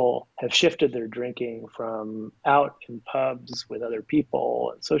people have shifted their drinking from out in pubs with other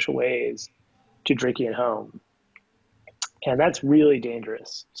people and social ways to drinking at home. And that's really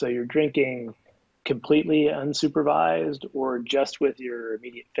dangerous. So you're drinking completely unsupervised or just with your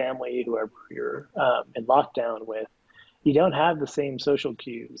immediate family, whoever you're in lockdown with. You don't have the same social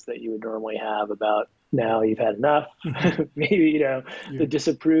cues that you would normally have about, now you've had enough. Maybe, the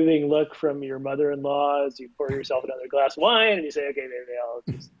disapproving look from your mother-in-law as you pour yourself another glass of wine and you say, okay, maybe I'll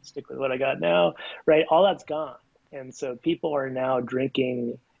just stick with what I got now, right? All that's gone. And so people are now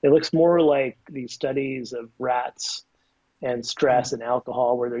drinking. It looks more like these studies of rats and stress and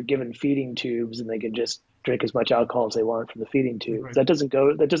alcohol, where they're given feeding tubes and they can just drink as much alcohol as they want from the feeding tube. Right. That doesn't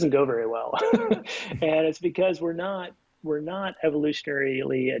go very well. And it's because we're not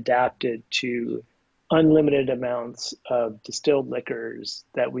evolutionarily adapted to unlimited amounts of distilled liquors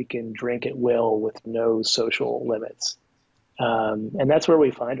that we can drink at will with no social limits. And that's where we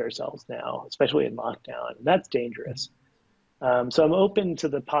find ourselves now, especially in lockdown. And that's dangerous. So I'm open to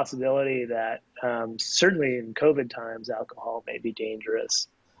the possibility that certainly in COVID times, alcohol may be dangerous.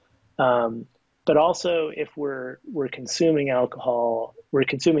 But also, if we're consuming alcohol, we're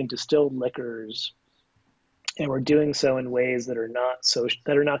consuming distilled liquors, and we're doing so in ways that are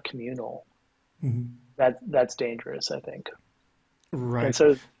not communal. Mm-hmm. That's dangerous, I think. Right. And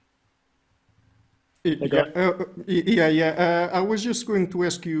so, I was just going to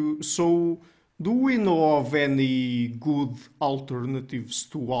ask you. So Do we know of any good alternatives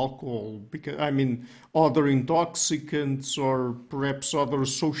to alcohol? Because, I mean, other intoxicants or perhaps other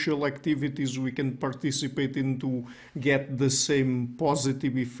social activities we can participate in to get the same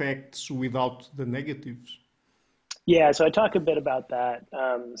positive effects without the negatives? Yeah, so I talk a bit about that.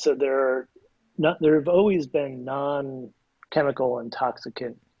 So there have always been non-chemical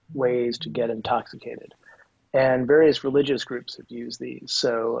intoxicant ways to get intoxicated, and various religious groups have used these.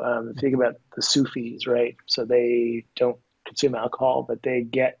 So think about the Sufis, right? So they don't consume alcohol, but they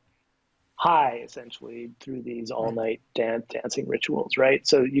get high essentially through these Right. all-night dancing rituals, right?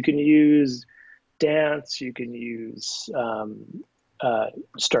 So you can use dance, you can use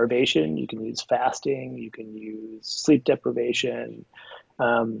starvation, you can use fasting, you can use sleep deprivation.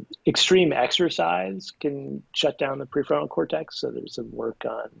 Extreme exercise can shut down the prefrontal cortex. So there's some work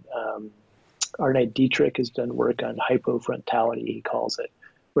on Arne Dietrich has done work on hypofrontality, he calls it,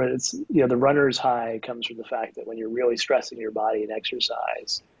 where it's, the runner's high comes from the fact that when you're really stressing your body in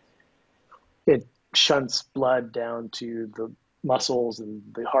exercise, it shunts blood down to the muscles and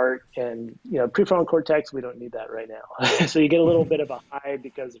the heart, and prefrontal cortex, we don't need that right now. So you get a little bit of a high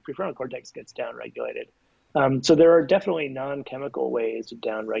because the prefrontal cortex gets downregulated. So there are definitely non-chemical ways to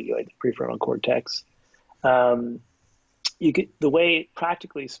downregulate the prefrontal cortex. The way,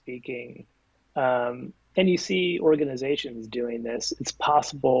 practically speaking, and you see organizations doing this, it's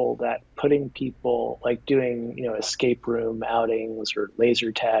possible that putting people, like doing escape room outings or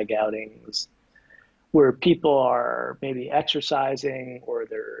laser tag outings, where people are maybe exercising or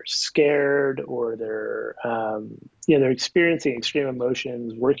they're scared or they're experiencing extreme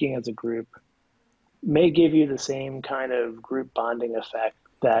emotions, working as a group, may give you the same kind of group bonding effect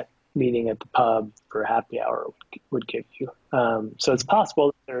that meeting at the pub for happy hour would give you. So it's possible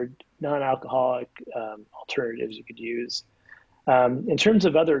that there are non-alcoholic alternatives you could use. In terms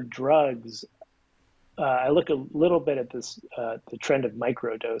of other drugs, I look a little bit at the trend of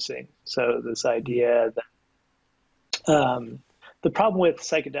microdosing. So this idea that the problem with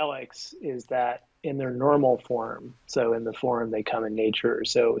psychedelics is that in their normal form, so in the form they come in nature,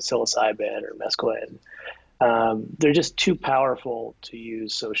 so psilocybin or mescaline, they're just too powerful to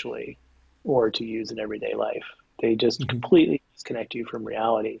use socially or to use in everyday life. They just completely disconnect you from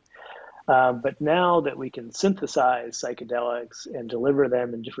reality. But now that we can synthesize psychedelics and deliver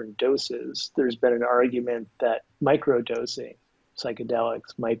them in different doses, there's been an argument that microdosing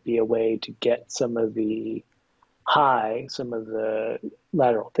psychedelics might be a way to get some of the some of the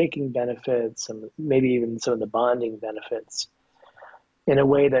lateral thinking benefits, maybe even some of the bonding benefits in a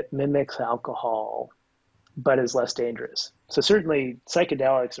way that mimics alcohol, but is less dangerous. So certainly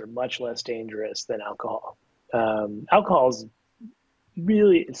psychedelics are much less dangerous than alcohol. Alcohol is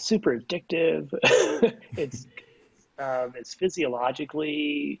it's super addictive. It's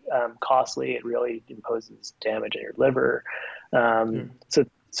physiologically costly. It really imposes damage on your liver. Yeah.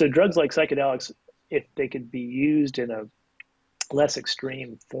 So drugs like psychedelics, if they could be used in a less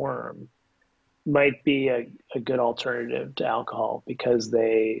extreme form, might be a good alternative to alcohol because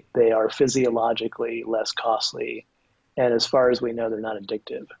they are physiologically less costly, and as far as we know, they're not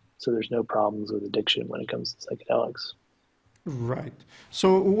addictive. So there's no problems with addiction when it comes to psychedelics. Right.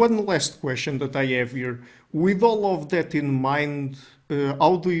 So one last question that I have here. With all of that in mind,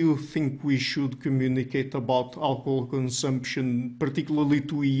 how do you think we should communicate about alcohol consumption, particularly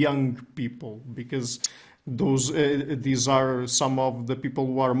to young people? Because these are some of the people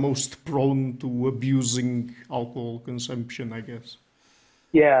who are most prone to abusing alcohol consumption, I guess.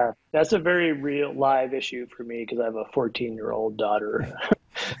 Yeah, that's a very real live issue for me because I have a 14-year-old daughter.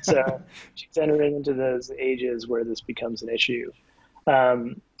 So she's entering into those ages where this becomes an issue.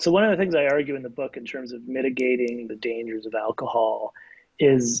 So one of the things I argue in the book in terms of mitigating the dangers of alcohol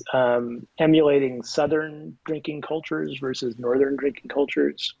is emulating Southern drinking cultures versus Northern drinking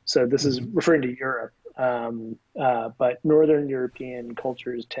cultures. So this is referring to Europe, but Northern European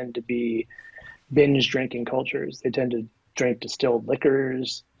cultures tend to be binge drinking cultures. They tend to drink distilled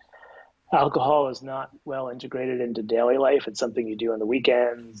liquors. Alcohol is not well integrated into daily life. It's something you do on the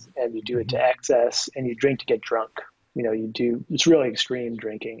weekends and you do it to excess and you drink to get drunk. It's really extreme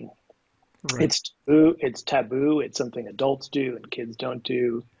drinking. Right. It's taboo. It's something adults do and kids don't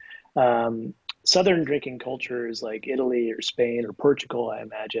do. Southern drinking cultures like Italy or Spain or Portugal, I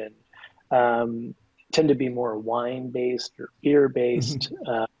imagine, tend to be more wine-based or beer-based.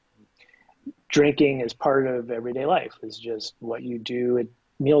 Drinking is part of everyday life. It's just what you do at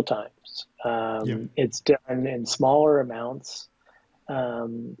meal times. Yeah. It's done in smaller amounts.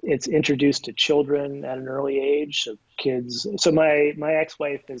 It's introduced to children at an early age. So kids. So my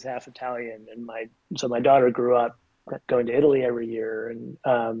ex-wife is half Italian, and my daughter grew up going to Italy every year. And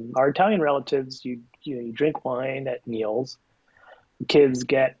our Italian relatives, you drink wine at meals. Kids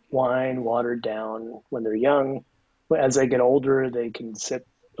get wine watered down when they're young. As they get older, they can sip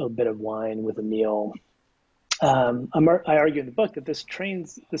a bit of wine with a meal. I argue in the book that this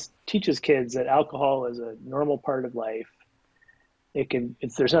teaches kids that alcohol is a normal part of life.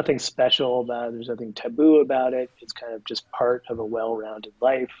 There's nothing special about it. There's nothing taboo about it. It's kind of just part of a well-rounded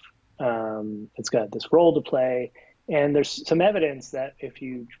life. It's got this role to play. And there's some evidence that if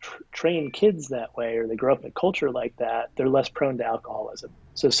you train kids that way, or they grow up in a culture like that, they're less prone to alcoholism.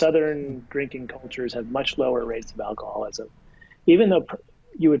 So Southern drinking cultures have much lower rates of alcoholism, even though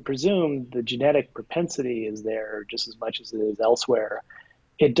you would presume the genetic propensity is there just as much as it is elsewhere.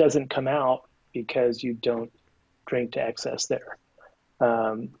 It doesn't come out because you don't drink to excess there.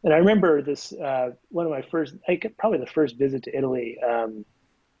 And I remember this, one of my first, probably the first visit to Italy,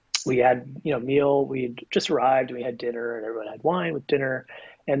 we had, meal, we'd just arrived and we had dinner and everyone had wine with dinner.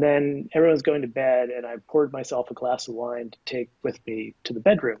 And then everyone's going to bed and I poured myself a glass of wine to take with me to the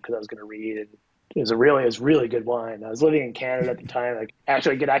bedroom because I was going to read. And it was really good wine. I was living in Canada at the time. I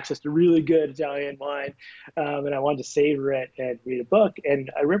actually get access to really good Italian wine. And I wanted to savor it and read a book.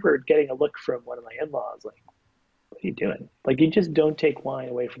 And I remember getting a look from one of my in-laws, like, what are you doing? Like, you just don't take wine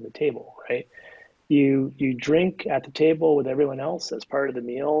away from the table, right? You drink at the table with everyone else as part of the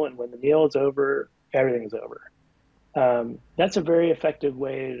meal, and when the meal is over, everything is over. That's a very effective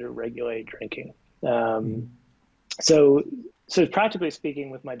way to regulate drinking. So practically speaking,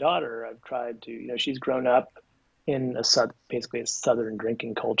 with my daughter, I've tried to, she's grown up in basically a Southern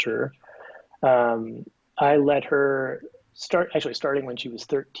drinking culture. I let her starting when she was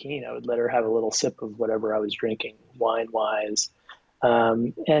 13, I would let her have a little sip of whatever I was drinking, wine-wise.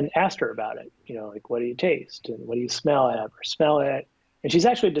 And asked her about it, like, what do you taste and what do you smell? I have her smell it. And she's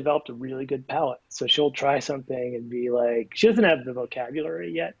actually developed a really good palate. So she'll try something and be like, she doesn't have the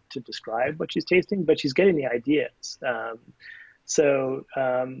vocabulary yet to describe what she's tasting, but she's getting the ideas. I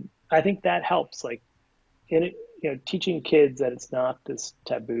think that helps, like, teaching kids that it's not this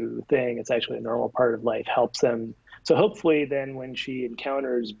taboo thing. It's actually a normal part of life, helps them. So hopefully then when she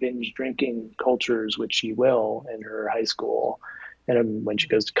encounters binge drinking cultures, which she will in her high school, and when she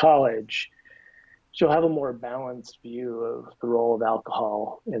goes to college, she'll have a more balanced view of the role of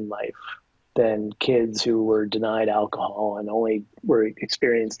alcohol in life than kids who were denied alcohol and only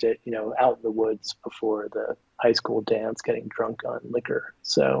experienced it, out in the woods before the high school dance, getting drunk on liquor.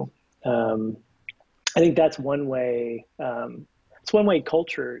 So I think that's one way. It's one way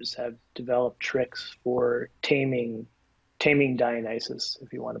cultures have developed tricks for taming Dionysus,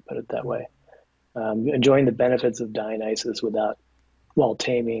 if you want to put it that way. Enjoying the benefits of Dionysus while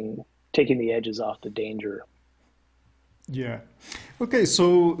taking the edges off the danger. Yeah. Okay,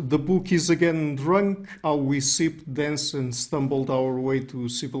 so the book is again Drunk, How We Sipped, Danced and Stumbled Our Way to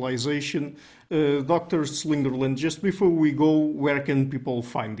Civilization. Dr. Slingerland, just before we go, where can people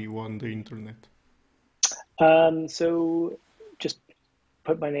find you on the internet? So just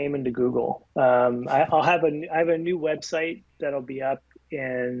put my name into Google. I have a new website that'll be up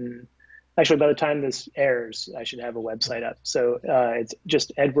actually, by the time this airs, I should have a website up. So it's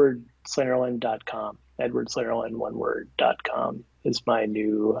just edwardslingerland.com. Edwardslingerland, one word, .com is my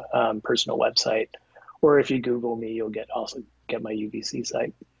new personal website. Or if you Google me, you'll also get my UBC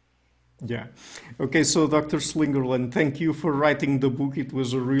site. Yeah. Okay, so Dr. Slingerland, thank you for writing the book. It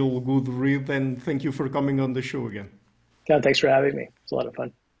was a real good read, and thank you for coming on the show again. Yeah, thanks for having me. It's a lot of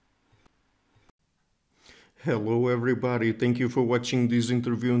fun. Hello everybody, thank you for watching this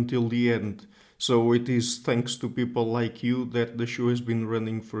interview until the end. So it is thanks to people like you that the show has been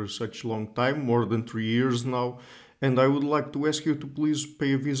running for such a long time, more than 3 years now, and I would like to ask you to please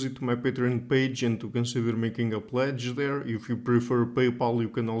pay a visit to my Patreon page and to consider making a pledge there. If you prefer PayPal, you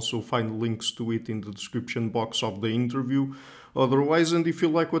can also find links to it in the description box of the interview. Otherwise, and if you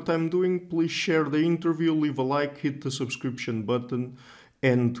like what I'm doing, please share the interview, leave a like, hit the subscription button,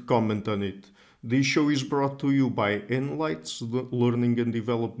 and comment on it. This show is brought to you by Enlights, Learning and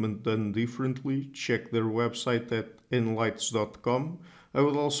Development Done Differently. Check their website at enlights.com. I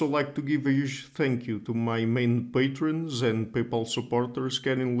would also like to give a huge thank you to my main patrons and PayPal supporters,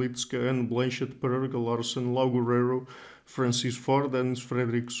 Karin Litska, Anne Blanchett, Pererga Larsen, Lau Guerrero, Francis Ford, Hans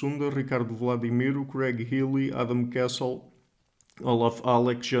Frederick Sunder, Ricardo Vladimiro, Craig Healy, Adam Kessel, Olaf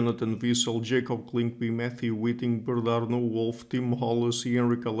Alex, Jonathan Wiesel, Jacob Klinkby, Matthew Whitting, Bernardo Wolf, Tim Hollis,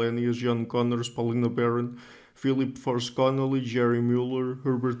 Henrik Alenius, John Connors, Paulina Barron, Philip Force Connolly, Jerry Mueller,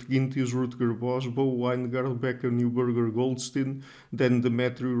 Herbert Gintis, Rutger Bosch, Bo Weingart, Becker, Neuberger, Goldstein, Dan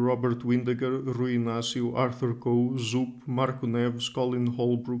Demetrio, Robert Windecker, Rui Inácio, Arthur Coe, Zup, Marco Neves, Colin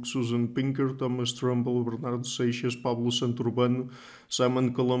Holbrook, Susan Pinker, Thomas Trumbull, Bernardo Seixas, Pablo Santurbano,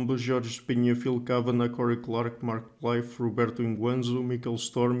 Simon Columbus, Jorge Espinha, Phil Kavanagh, Corey Clark, Mark Blythe, Roberto Inguanzo, Michael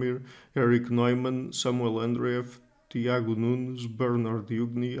Stormir, Eric Neumann, Samuel Andreev, Tiago Nunes, Bernard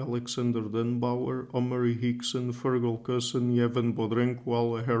Hughney, Alexander Dunbauer, Omari Hickson, Fergal Cusson, Evan Bodrenko,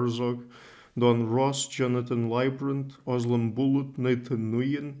 Ala Herzog, Don Ross, Jonathan Librand, Oslam Bullitt, Nathan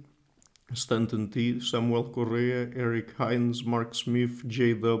Nguyen, Stanton T, Samuel Correa, Eric Hines, Mark Smith,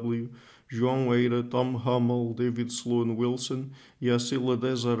 J.W., João Eira, Tom Hummel, David Sloan Wilson, Yacila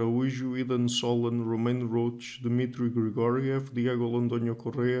Dez Araújo, Eden Solon, Romain Roach, Dmitry Grigoriev, Diego Londoño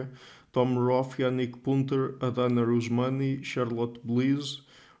Correa, Tom Roth, Yannick Punter, Adana Rusmani, Charlotte Bliss,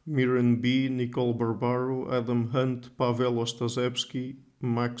 Miran B, Nicole Barbaro, Adam Hunt, Pavel Ostazewski,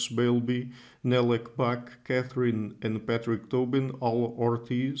 Max Bailby, Nelek Bach, Catherine and Patrick Tobin, Al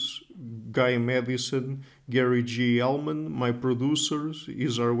Ortiz, Guy Madison, Gary G. Allman, my producers,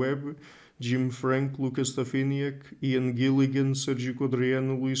 Isar Webb, Jim Frank, Lucas Stafiniak, Ian Gilligan, Sergio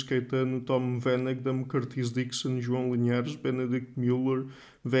Codriano, Luís Caetano, Tom Vanagdam, Curtis Dixon, João Linhares, Benedict Mueller,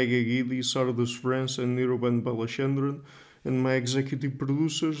 Vega Guidi, Sardas France, and Niruban Balachandran, and my executive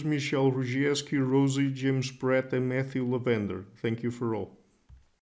producers, Michelle Rugieski, Rosie, James Pratt, and Matthew Lavender. Thank you for all.